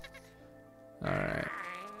 Burl? Alright.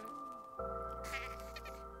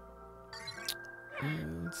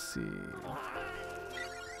 Let's see.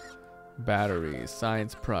 Batteries,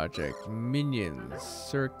 science project, minions,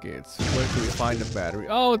 circuits. Where can we find the battery?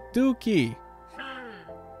 Oh, Dookie!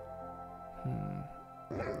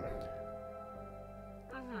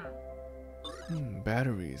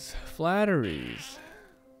 Batteries, flatteries.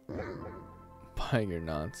 Buying your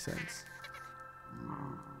nonsense.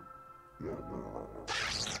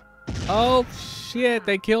 Oh shit,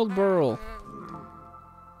 they killed Burl.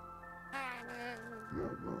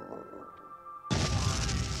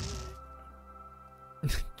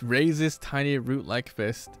 Raise this tiny root-like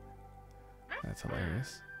fist. That's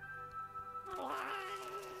hilarious.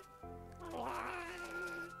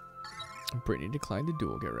 Brittany declined the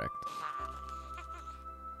duel. Get wrecked.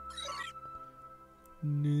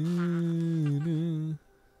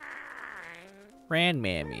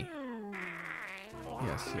 Grandmammy.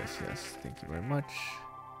 Yes, yes, yes. Thank you very much.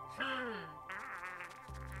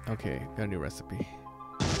 Okay, got a new recipe.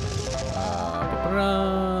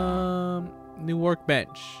 New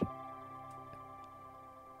workbench.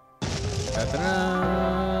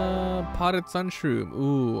 Potted sunshroom.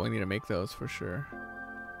 Ooh, I need to make those for sure.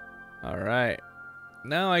 Alright.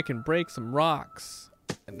 Now I can break some rocks.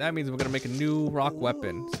 And that means we're gonna make a new rock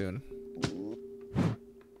weapon soon.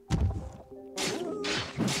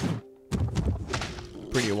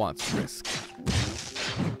 Pretty wants risk.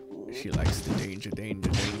 She likes the danger,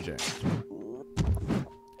 danger, danger.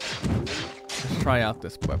 Let's try out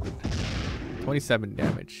this weapon. 27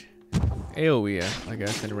 damage. AoE, I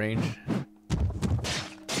guess, in range.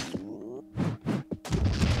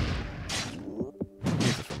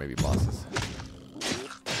 Use it for maybe bosses.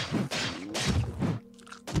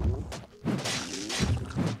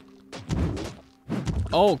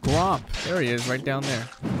 Oh, Gromp. There he is, right down there.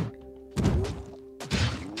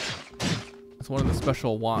 It's one of the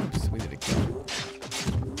special womps we need to kill.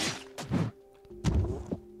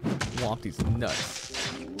 Womp these nuts.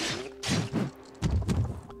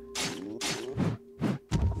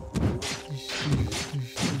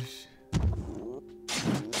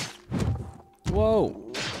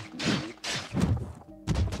 Whoa.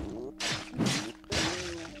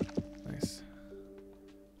 Nice.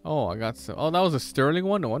 Oh, I got some. Oh, that was a Sterling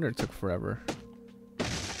one? No wonder it took forever.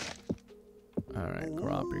 Alright,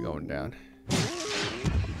 Gromp, you're going down.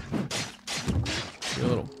 You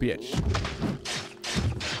little bitch.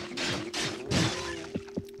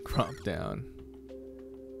 Gromp down.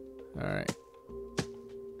 Alright.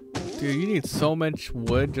 Dude, you need so much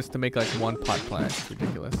wood just to make like one pot plant. It's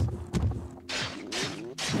ridiculous.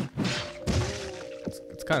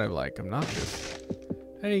 It's kind of like obnoxious.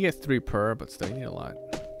 And you get 3 per, but still you need a lot.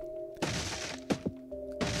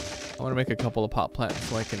 I want to make a couple of pot plants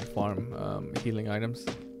so I can farm healing items.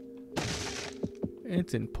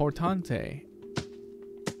 It's importante.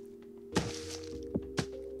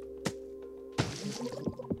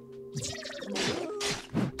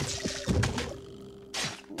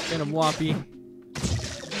 Get him, Whoppy.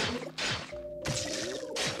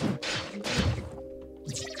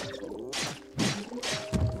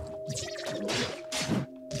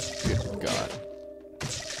 Good God.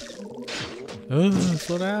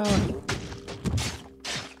 Slow down.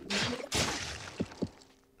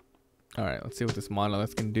 Alright, let's see what this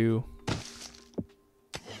monolith can do.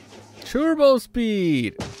 Turbo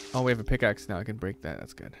speed! Oh, we have a pickaxe now. I can break that.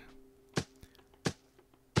 That's good.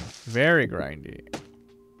 Very grindy.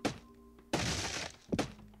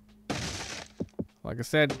 Like I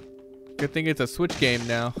said, good thing it's a Switch game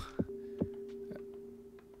now.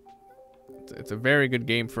 It's a very good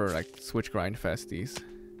game for like Switch grind festies.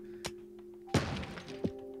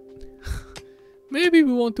 Maybe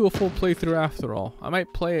we won't do a full playthrough after all. I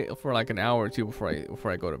might play it for like an hour or two before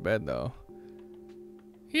I go to bed though.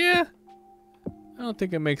 Yeah, I don't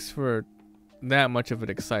think it makes for that much of an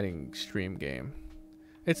exciting stream game.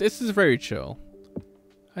 It's just very chill.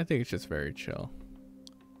 I think it's just very chill.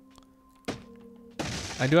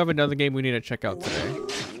 I do have another game we need to check out today.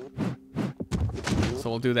 So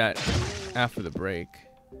we'll do that after the break.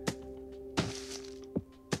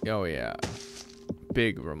 Oh yeah.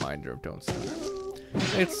 Big reminder of Don't Starve.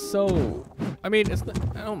 It's so... I mean, it's not,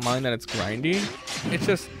 I don't mind that it's grindy. It's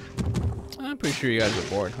just... I'm pretty sure you guys are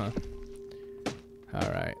bored, huh?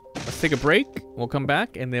 Alright. Let's let's take a break. We'll come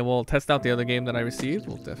back and then we'll test out the other game that I received.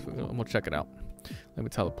 We'll check it out. Let me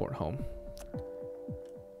teleport home.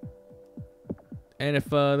 And if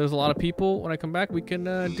there's a lot of people when I come back, we can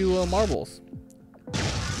do marbles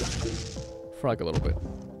for like a little bit.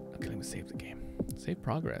 Okay, let me save the game. Save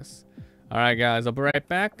progress. All right, guys, I'll be right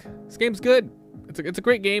back. This game's good. It's a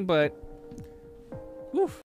great game, but oof.